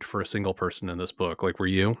root for a single person in this book. Like, were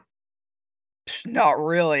you? Not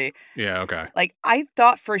really. Yeah, okay. Like, I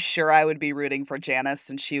thought for sure I would be rooting for Janice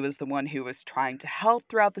since she was the one who was trying to help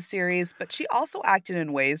throughout the series, but she also acted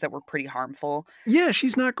in ways that were pretty harmful. Yeah,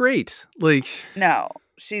 she's not great. Like, No,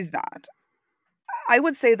 she's not. I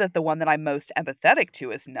would say that the one that I'm most empathetic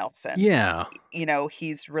to is Nelson. yeah.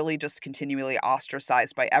 He's really just continually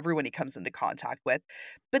ostracized by everyone he comes into contact with.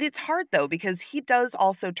 But it's hard though, because he does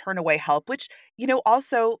also turn away help, which,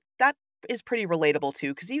 also that is pretty relatable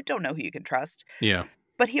too, because you don't know who you can trust. Yeah.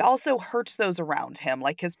 But he also hurts those around him,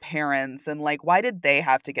 like his parents, and like, why did they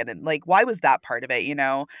have to get in? Like, why was that part of it?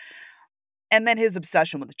 And then his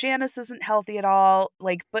obsession with Janice isn't healthy at all.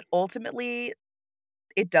 Like, but ultimately,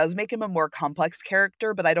 it does make him a more complex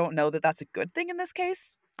character, but I don't know that that's a good thing in this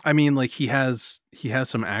case. I mean, like he has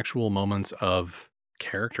some actual moments of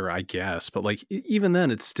character, I guess, but like even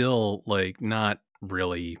then it's still like not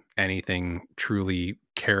really anything truly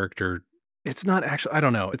character. It's not actually I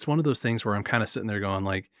don't know. It's one of those things where I'm kind of sitting there going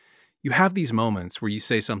like you have these moments where you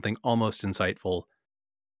say something almost insightful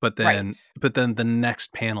But then Right. but then the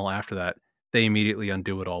next panel after that, they immediately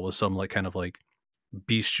undo it all with some, like, kind of, like,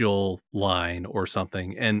 bestial line or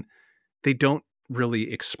something, and they don't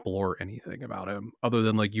really explore anything about him other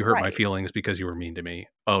than, like, "You hurt my Right. feelings because you were mean to me.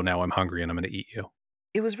 Oh, now I'm hungry and I'm gonna eat you."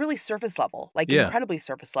 It was really surface level, like, Yeah. incredibly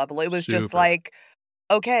surface level. It was just Super. like,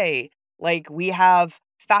 okay, like, we have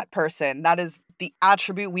fat person, that is the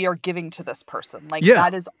attribute we are giving to this person, like, Yeah.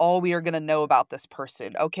 that is all we are gonna know about this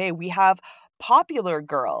person. Okay, we have popular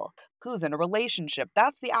girl who's in a relationship,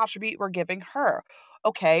 that's the attribute we're giving her.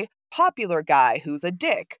 Okay, popular guy who's a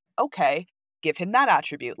dick. Okay, give him that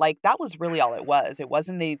attribute. Like, that was really all it was. It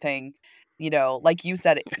wasn't anything, like you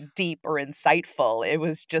said, deep or insightful. It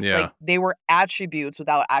was just like Yeah. they were attributes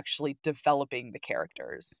without actually developing the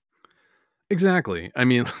characters. Exactly. I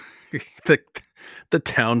mean, the the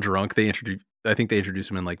town drunk, I think they introduced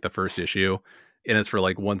him in, like, the first issue, and it's for,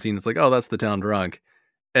 like, one scene, it's like, "Oh, that's the town drunk,"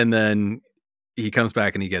 and then he comes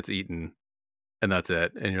back and he gets eaten, and that's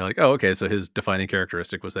it, and you're like, "Oh, okay, so his defining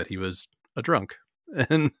characteristic was that he was a drunk."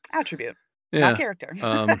 And Attribute, not yeah, character.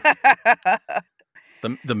 um,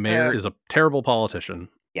 the mayor Ugh, is a terrible politician.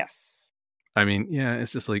 yes. I mean, yeah,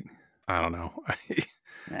 it's just like, I don't know.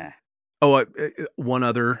 Eh. Oh, one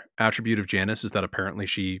other attribute of Janice is that apparently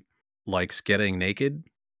she likes getting naked,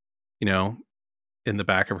 you know, in the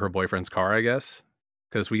back of her boyfriend's car, I guess,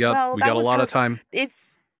 because Well, we that got a was lot her of time.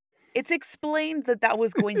 it's explained that that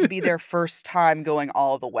was going to be their first time going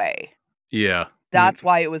all the way. Yeah. Mm, That's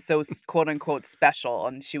why it was so quote unquote special,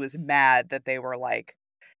 and she was mad that they were, like,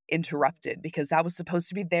 interrupted because that was supposed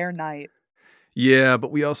to be their night. yeah,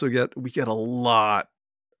 but we get a lot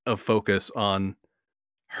of focus on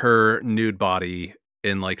her nude body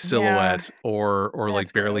in, like, Yeah, silhouette or, that's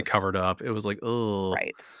like, barely gross. covered up. It was like, oh,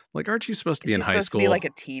 Right. like, aren't you supposed to be in She's high supposed to be school? like a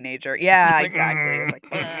teenager. Yeah, Like, exactly. It's like,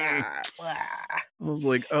 I blah. was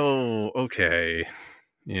like, "Oh, okay."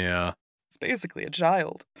 Yeah. It's basically a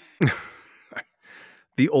child.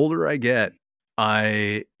 The older I get,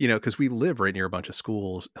 because we live right near a bunch of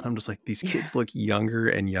schools, and I'm just like, these Yeah, kids look younger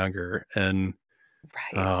and younger, and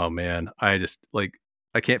oh right. man, I just like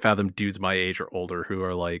I can't fathom dudes my age or older who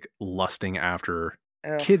are like lusting after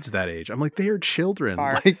Ugh. kids that age. I'm like, they are children.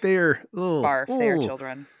 Like Barf. they're oh Barf. They are oh.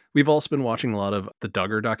 children. We've also been watching a lot of the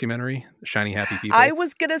Duggar documentary, Shiny Happy I People.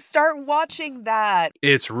 was gonna start watching that.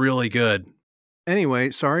 It's really good.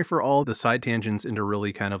 Anyway, sorry for all the side tangents into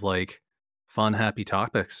really kind of like fun, happy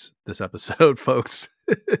topics this episode, folks.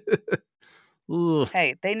 Ugh.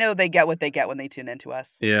 Hey, they know they get what they get when they tune into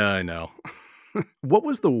us. Yeah, I know. What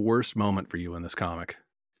was the worst moment for you in this comic?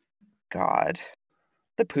 God.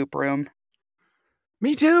 The poop room.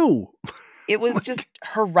 Me too. It was Like, just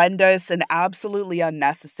horrendous and absolutely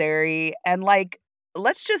unnecessary, and, like,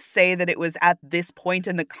 let's just say that it was at this point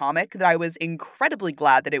in the comic that I was incredibly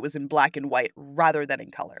glad that it was in black and white rather than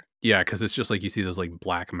in color. yeah, because it's just like you see this like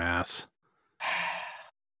black mass.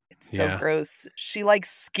 It's so Yeah. gross. She, like,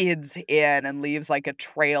 skids in and leaves, like, a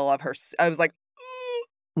trail of her I was like, "Ooh."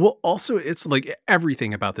 Well, also, it's like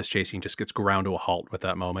everything about this chase scene just gets ground to a halt with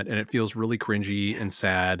that moment, and it feels really cringy Yeah, and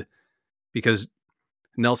sad because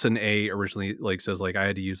Nelson A originally like says like I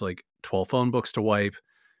had to use like 12 phone books to wipe,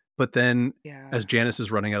 but then yeah. as Janice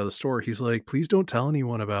is running out of the store, he's like, "Please don't tell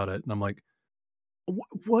anyone about it." And I'm like,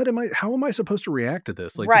 What am I? How am I supposed to react to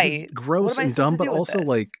this? Like, this is Right. What gross am I and supposed dumb, to but do with also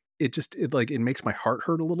like this? it makes my heart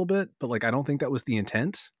hurt a little bit. But like, I don't think that was the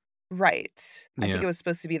intent. Right. I think Yeah. it was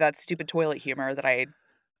supposed to be that stupid toilet humor that I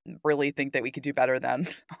really think that we could do better than,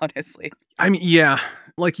 honestly. I mean, yeah,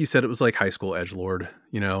 like you said, it was like high school edge lord.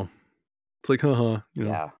 It's like, haha,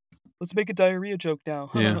 Yeah. Let's make a diarrhea joke yeah,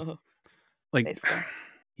 now. like, Basically.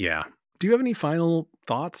 yeah. Do you have any final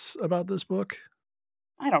thoughts about this book?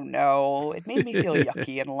 I don't know. It made me feel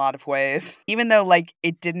yucky in a lot of ways. Even though, like,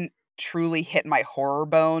 it didn't truly hit my horror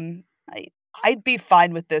bone, I'd be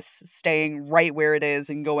fine with this staying right where it is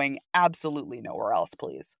and going absolutely nowhere else,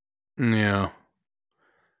 please. Yeah,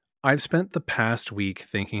 I've spent the past week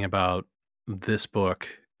thinking about this book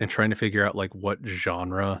and trying to figure out like what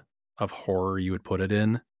genre of horror you would put it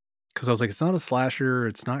in. Because I was like, it's not a slasher.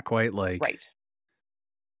 It's not quite like Right.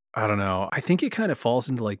 I don't know. I think it kind of falls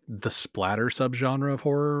into like the splatter subgenre of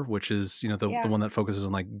horror, which is, the Yeah. one that focuses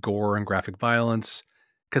on like gore and graphic violence,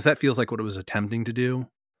 because that feels like what it was attempting to do.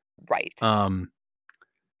 Right. Um,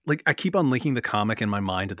 like I keep on linking the comic in my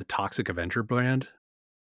mind to the Toxic Avenger brand,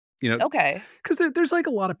 you know, Okay. because there's like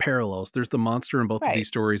a lot of parallels. There's the monster in both of Right. these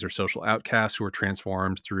stories are social outcasts who are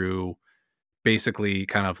transformed through basically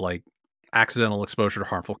kind of like accidental exposure to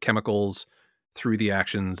harmful chemicals through the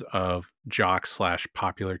actions of jock slash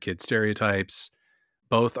popular kid stereotypes.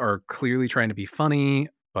 Both are clearly trying to be funny,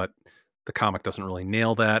 but The comic doesn't really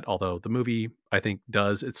nail that, although the movie, I think,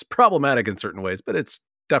 does. It's problematic in certain ways, but it's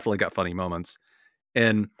definitely got funny moments.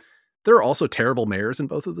 And there are also terrible mayors in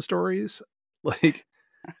both of the stories. Like,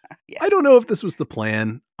 I don't Yes. know if this was the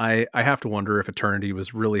plan. I have to wonder if Eternity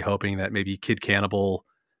was really hoping that maybe Kid Cannibal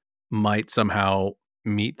might somehow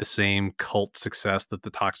meet the same cult success that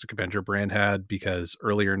the Toxic Avenger brand had, because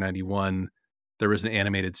earlier in 91 there was an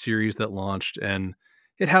animated series that launched, and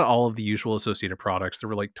it had all of the usual associated products. There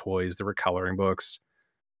were like toys, there were coloring books,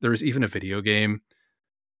 there was even a video game.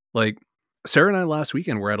 Like, Sarah and I last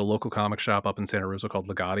weekend were at a local comic shop up in Santa Rosa called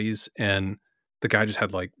Legotti's, and the guy just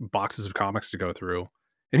had like boxes of comics to go through.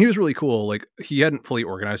 And he was really cool. Like, he hadn't fully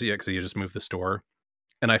organized it yet because he had just moved the store.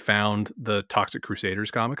 And I found the Toxic Crusaders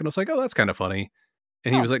comic, and I was like, oh, that's kind of funny.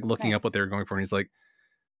 And he was Oh, like looking up nice. what they were going for, and he's like,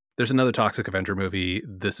 there's another Toxic Avenger movie.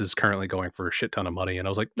 This is currently going for a shit ton of money. And I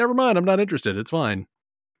was like, never mind, I'm not interested. It's fine.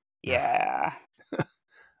 Yeah.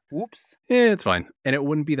 Whoops. Yeah, it's fine. And it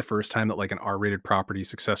wouldn't be the first time that like an R-rated property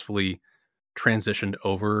successfully transitioned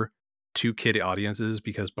over to kid audiences,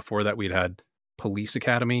 because before that we'd had Police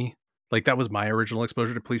Academy. Like, that was my original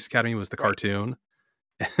exposure to Police Academy, was the Right. cartoon.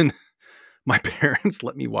 And my parents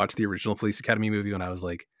let me watch the original Police Academy movie when I was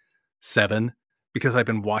like 7, because I've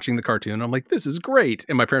been watching the cartoon. I'm like, this is great.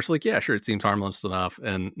 And my parents were like, yeah, sure, it seems harmless enough.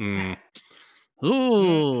 And Mm,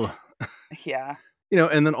 ooh, yeah.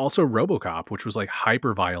 and then also RoboCop, which was like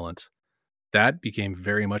hyper violent. That became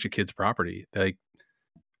very much a kid's property. Like,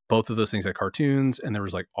 both of those things had cartoons, and there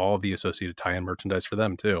was like all of the associated tie-in merchandise for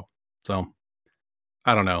them too. So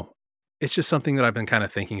I don't know. It's just something that I've been kind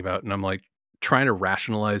of thinking about, and I'm like trying to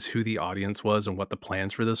rationalize who the audience was and what the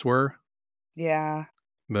plans for this were. Yeah.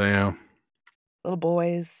 But yeah, Little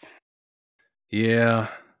boys. yeah.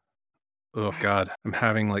 Oh god, I'm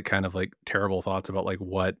having like kind of like terrible thoughts about like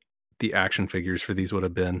what the action figures for these would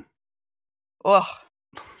have been. Ugh.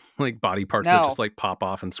 Like body parts that just No. like pop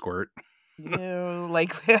off and squirt. You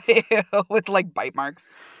like with like bite marks.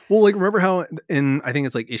 Well, like, remember how in, I think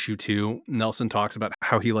it's like issue 2, Nelson talks about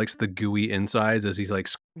how he likes the gooey insides as he's like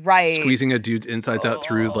Right. squeezing a dude's insides out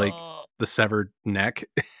through like Oh, the severed neck.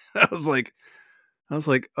 I was like,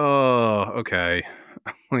 oh, okay.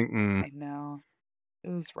 Like, I know. It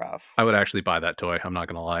was rough. I would actually buy that toy. I'm not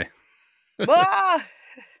gonna lie. Ah!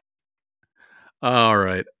 All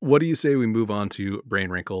right. What do you say we move on to brain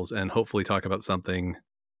wrinkles and hopefully talk about something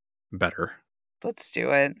better? Let's do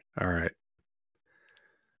it. All right.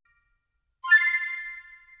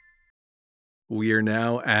 We are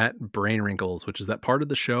now at Brain Wrinkles, which is that part of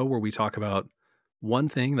the show where we talk about one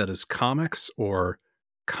thing that is comics or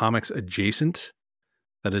comics adjacent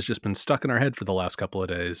that has just been stuck in our head for the last couple of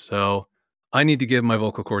days. So I need to give my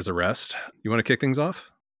vocal cords a rest. You want to kick things off?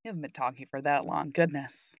 You haven't been talking for that long.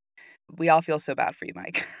 Goodness. We all feel so bad for you,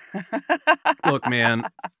 Mike. Look, man,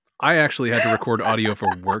 I actually had to record audio for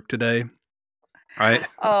work today. I like,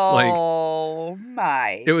 Oh,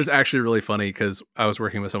 it was Mike. actually really funny because I was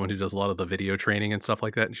working with someone who does a lot of the video training and stuff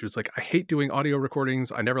like that. And she was like, I hate doing audio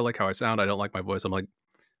recordings. I never like how I sound. I don't like my voice. I'm like,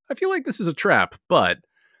 I feel like this is a trap, but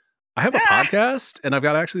I have a Ah! podcast and I've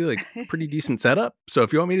got actually like pretty decent setup. So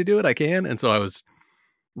if you want me to do it, I can. And so I was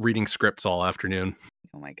reading scripts all afternoon.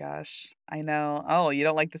 Oh my gosh. I know. Oh, you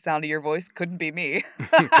don't like the sound of your voice? Couldn't be me.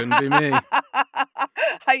 Couldn't be me.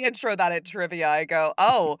 I intro that at trivia. I go,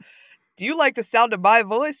 "Oh, do you like the sound of my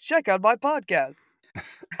voice? Check out my podcast."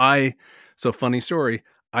 I so funny story.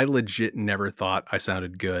 I legit never thought I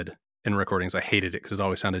sounded good in recordings. I hated it because it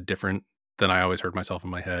always sounded different than I always heard myself in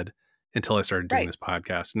my head until I started doing Right. this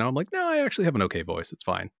podcast. Now I'm like, no, I actually have an okay voice. It's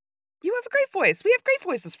fine. You have a great voice. We have great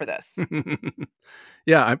voices for this.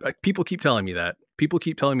 Yeah, people keep telling me that. People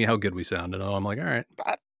keep telling me how good we sound, and I'm like, all right,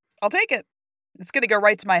 But I'll take it. It's gonna go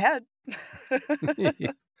right to my head.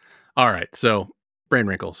 all right. So, brain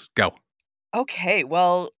wrinkles, go. Okay,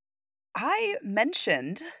 well, I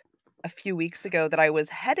mentioned a few weeks ago that I was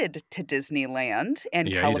headed to Disneyland and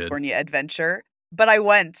Yeah, you did. California Adventure, but I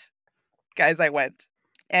went. Guys, I went.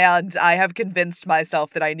 And I have convinced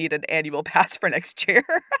myself that I need an annual pass for next year.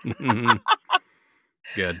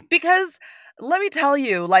 Good. Because let me tell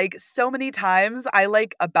you, like, so many times I,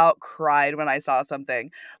 like, about cried when I saw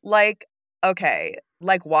something. Like, okay,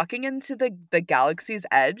 like, walking into the Galaxy's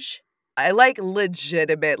Edge, I, like,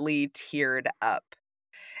 legitimately teared up.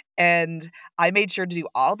 And I made sure to do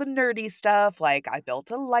all the nerdy stuff, like, I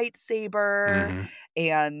built a lightsaber, Hmm.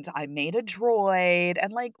 and I made a droid,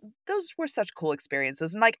 and, like, those were such cool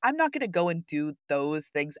experiences, and, like, I'm not gonna go and do those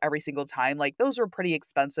things every single time, like, those were pretty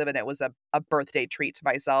expensive, and it was a birthday treat to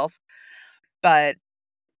myself, but,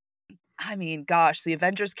 I mean, gosh, the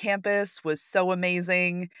Avengers Campus was so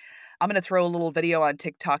amazing. I'm going to throw a little video on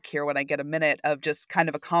TikTok here when I get a minute of just kind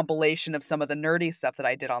of a compilation of some of the nerdy stuff that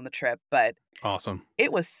I did on the trip, but Awesome.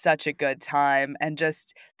 it was such a good time, and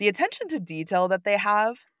just the attention to detail that they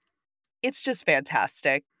have, it's just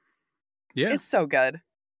fantastic. Yeah. It's so good.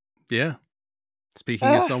 Yeah. Speaking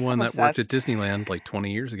as Ugh, someone I'm that worked at obsessed. Disneyland like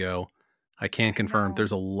 20 years ago, I can I confirm know.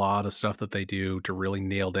 there's a lot of stuff that they do to really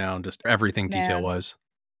nail down just everything Man, detail-wise.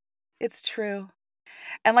 it's true.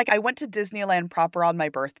 And, like, I went to Disneyland proper on my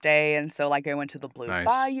birthday, and so, like, I went to the Blue Nice.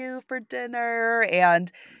 Bayou for dinner, and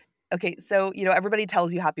okay, so, everybody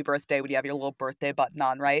tells you happy birthday when you have your little birthday button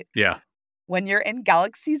on, right? Yeah. When you're in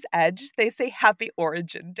Galaxy's Edge, they say happy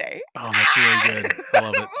origin day. Oh, that's really good. I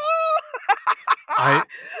love it. I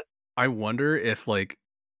I wonder if, like,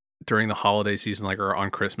 during the holiday season, like, or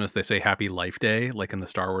on Christmas, they say Happy Life Day, like in the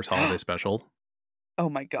Star Wars holiday special. Oh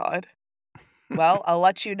my god. Well, I'll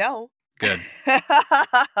let you know. Good.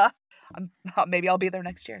 Maybe I'll be there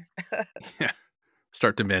next year. Yeah.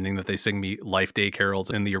 Start demanding that they sing me Life Day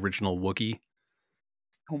carols in the original Wookiee.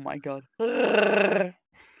 Oh my god.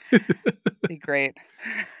 Be great.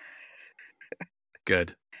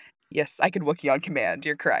 Good. Yes, I can Wookiee on command,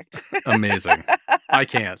 you're correct. Amazing. I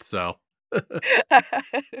can't, so.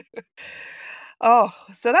 Oh,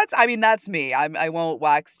 so that's me. I won't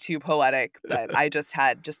wax too poetic, but I just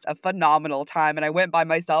had just a phenomenal time, and I went by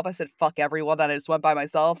myself. I said, "Fuck everyone," and I just went by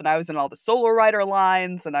myself, and I was in all the solo rider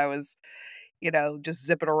lines, and I was, just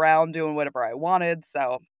zipping around doing whatever I wanted,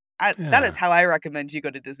 so that is Yeah. how I recommend you go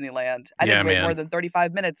to Disneyland. I Yeah, didn't wait more man. than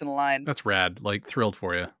 35 minutes in line. That's rad. Like, thrilled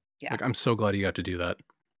for you. Yeah. Like, I'm so glad you got to do that.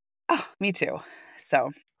 Oh, me too.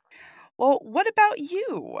 So, well, what about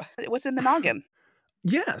you? What's in the noggin?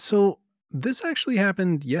 Yeah, so this actually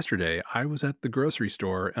happened yesterday. I was at the grocery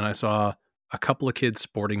store and I saw a couple of kids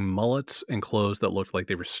sporting mullets and clothes that looked like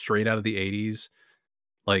they were straight out of the 80s,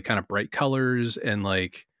 like kind of bright colors and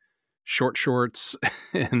like short shorts.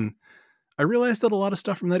 And I realized that a lot of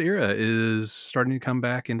stuff from that era is starting to come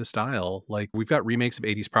back into style. Like we've got remakes of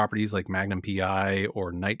 80s properties like Magnum PI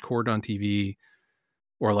or Night Court on TV,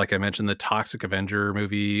 or like I mentioned, the Toxic Avenger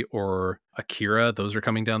movie or Akira. Those are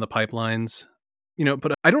coming down the pipelines.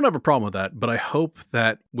 But I don't have a problem with that. But I hope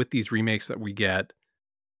that with these remakes that we get,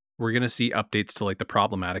 we're going to see updates to like the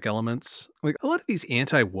problematic elements. Like a lot of these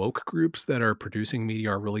anti woke groups that are producing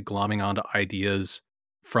media are really glomming onto ideas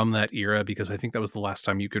from that era because I think that was the last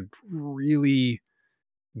time you could really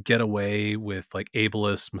get away with like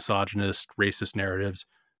ableist, misogynist, racist narratives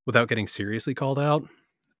without getting seriously called out.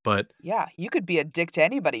 But Yeah, you could be a dick to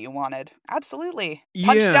anybody you wanted. Absolutely.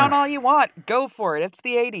 Punch down yeah, all you want. Go for it. It's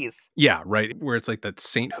the 80s. yeah, right. Where it's like that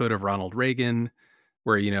sainthood of Ronald Reagan,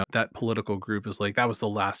 where, that political group is like, that was the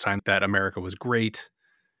last time that America was great,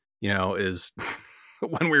 is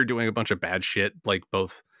when we were doing a bunch of bad shit, like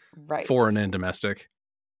both Right. foreign and domestic.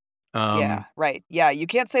 Yeah, Um, right. Yeah, you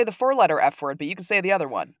can't say the four-letter F word, but you can say the other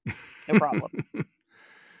one. No problem.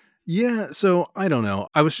 yeah. So I don't know.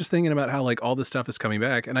 I was just thinking about how like all this stuff is coming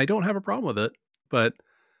back and I don't have a problem with it, but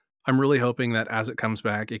I'm really hoping that as it comes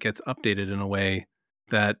back, it gets updated in a way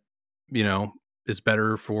that, you know, is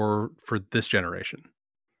better for this generation.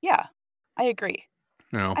 Yeah, I agree.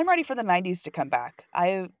 You know, I'm ready for the 90s to come back.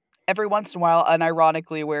 I every once in a while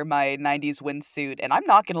unironically wear my 90s windsuit, and I'm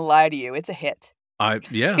not gonna lie to you, it's a hit.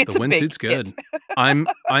 yeah, the It's a big windsuit's hit. good.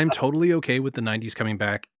 I'm totally okay with the 90s coming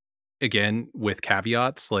back again with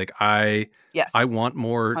caveats. Like I Yes, want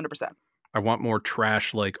more 100%. I want more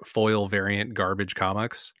trash like foil variant garbage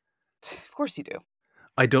comics. Of course you do.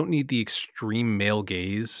 I don't need the extreme male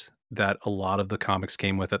gaze that a lot of the comics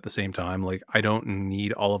came with at the same time. Like I don't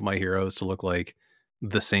need all of my heroes to look like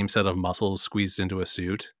the same set of muscles squeezed into a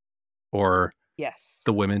suit or Yes.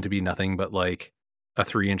 the women to be nothing but like a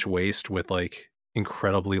 3-inch waist with like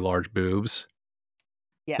incredibly large boobs.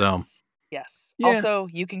 So, Yes. Yes. yeah. Also,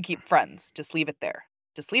 you can keep friends. Just leave it there.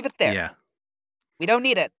 Just leave it there. Yeah. We don't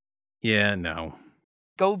need it. Yeah, no.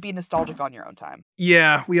 Go be nostalgic on your own time.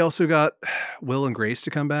 Yeah, we also got Will and Grace to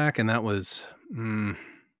come back, and that was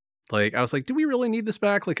like I was like, do we really need this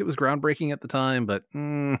back? Like it was groundbreaking at the time, but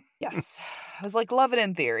Yes. I was like, love it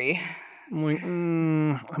in theory.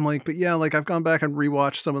 I'm like, but yeah, like I've gone back and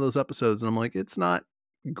rewatched some of those episodes, and I'm like, it's not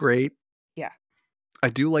great. Yeah. I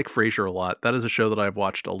do like Frasier a lot. That is a show that I've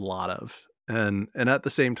watched a lot of, and at the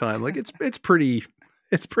same time, like it's pretty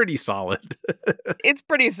solid. It's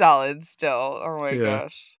pretty solid still. Oh my Yeah,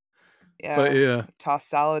 gosh. but Yeah. yeah. Tossed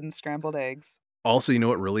salad and scrambled eggs. Also, you know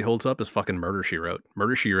what really holds up is fucking Murder She Wrote.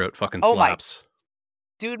 Murder She Wrote fucking Oh my slaps.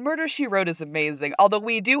 dude, Murder She Wrote is amazing. Although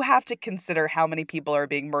we do have to consider how many people are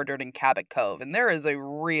being murdered in Cabot Cove, and there is a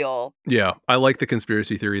real Yeah, I like the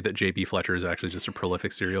conspiracy theory that J.B. Fletcher is actually just a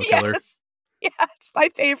prolific serial killer. yes. Yeah, it's my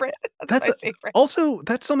favorite. That's That's my favorite. also,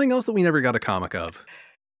 that's something else that we never got a comic of.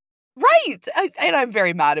 Right! And I'm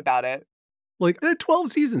very mad about it. Like, it had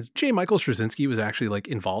 12 seasons. J. Michael Straczynski was actually, like,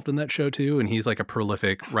 involved in that show, too, and he's, like, a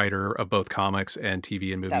prolific writer of both comics and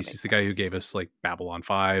TV and That movies. He's makes the guy who sense. gave us, like, Babylon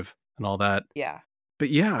 5 and all that. Yeah. But,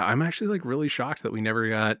 yeah, I'm actually, like, really shocked that we never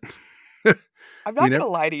got I'm we not never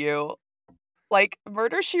gonna lie to you. Like,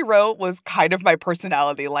 Murder, She Wrote was kind of my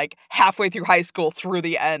personality, like, halfway through high school through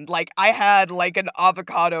the end. Like, I had, like, an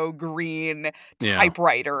avocado green Yeah.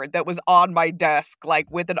 typewriter that was on my desk, like,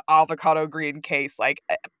 with an avocado green case. Like,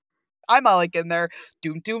 I'm all, like, in there,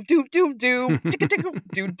 doom, doom, doom, doom, doom, chicka, chicka,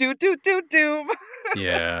 doom, doom, doom, doom, doom.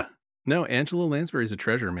 Yeah. No, Angela Lansbury's a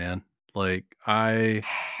treasure, man. Like, I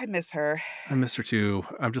miss her. I miss her too.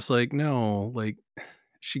 I'm just like, no, like,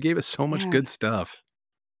 she gave us so much good Man, stuff.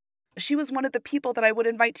 she was one of the people that I would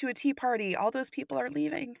invite to a tea party. All those people are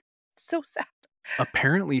leaving. So sad.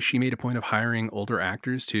 Apparently, she made a point of hiring older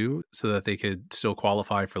actors too, so that they could still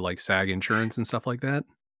qualify for, like, SAG insurance and stuff like that.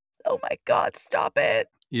 Oh my god, stop it.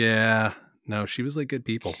 Yeah. No, she was like good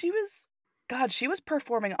people. She was God, she was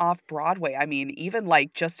performing off Broadway, I mean, even,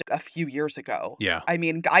 like, just a few years ago. Yeah. I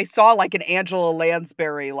mean, I saw, like, an Angela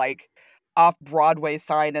Lansbury, like, off-Broadway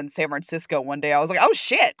sign in San Francisco one day. I was like, "Oh,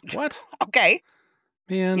 shit. What? Okay."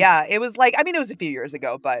 Man, Yeah, it was, like I mean, it was a few years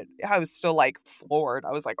ago, but I was still, like, floored.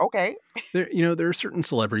 I was like, "Okay." there are certain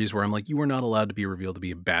celebrities where I'm like, you are not allowed to be revealed to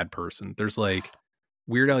be a bad person. There's like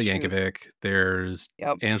Weird Al Truth. Yankovic, there's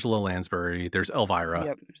Yep, Angela Lansbury, there's Elvira,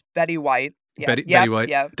 yep. Betty White. Yep, Betty yep, White,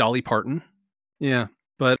 yep. Dolly Parton. Yeah.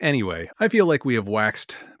 But anyway, I feel like we have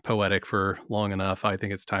waxed poetic for long enough. I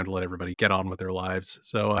think it's time to let everybody get on with their lives.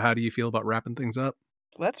 So, how do you feel about wrapping things up?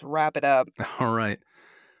 Let's wrap it up. All right.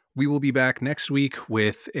 We will be back next week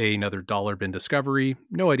with another dollar bin discovery.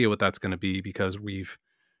 No idea what that's going to be because we've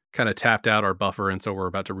kind of tapped out our buffer. And so we're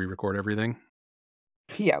about to re record everything.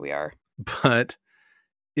 Yeah, we are. But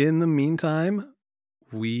in the meantime,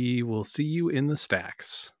 we will see you in the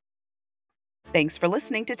stacks. Thanks for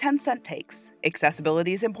listening to 10 Cent Takes.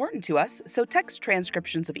 Accessibility is important to us, so text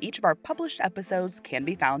transcriptions of each of our published episodes can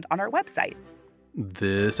be found on our website.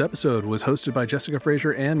 This episode was hosted by Jessica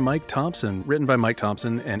Frazier and Mike Thompson, written by Mike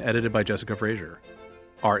Thompson and edited by Jessica Frazier.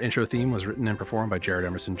 Our intro theme was written and performed by Jared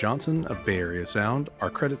Emerson Johnson of Bay Area Sound.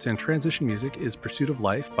 Our credits and transition music is Pursuit of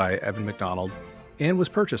Life by Evan McDonald and was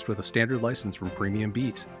purchased with a standard license from Premium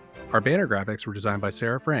Beat. Our banner graphics were designed by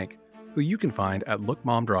Sarah Frank, who you can find at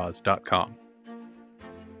lookmomdraws.com.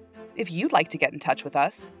 If you'd like to get in touch with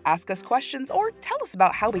us, ask us questions, or tell us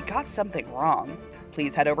about how we got something wrong,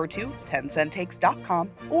 please head over to 10centtakes.com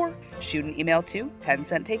or shoot an email to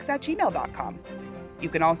 10centtakes@gmail.com. You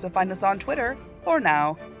can also find us on Twitter, or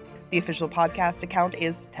now. The official podcast account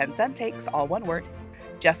is 10 Cent Takes, all one word.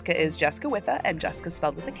 Jessica is Jessica Witha, and Jessica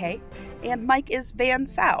spelled with a K, and Mike is Van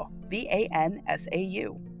Sau,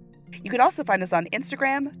 Vansau. You can also find us on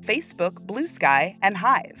Instagram, Facebook, Blue Sky, and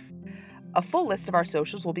Hive. A full list of our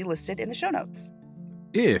socials will be listed in the show notes.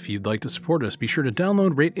 If you'd like to support us, be sure to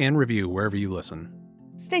download, rate, and review wherever you listen.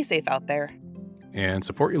 Stay safe out there. And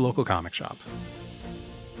support your local comic shop.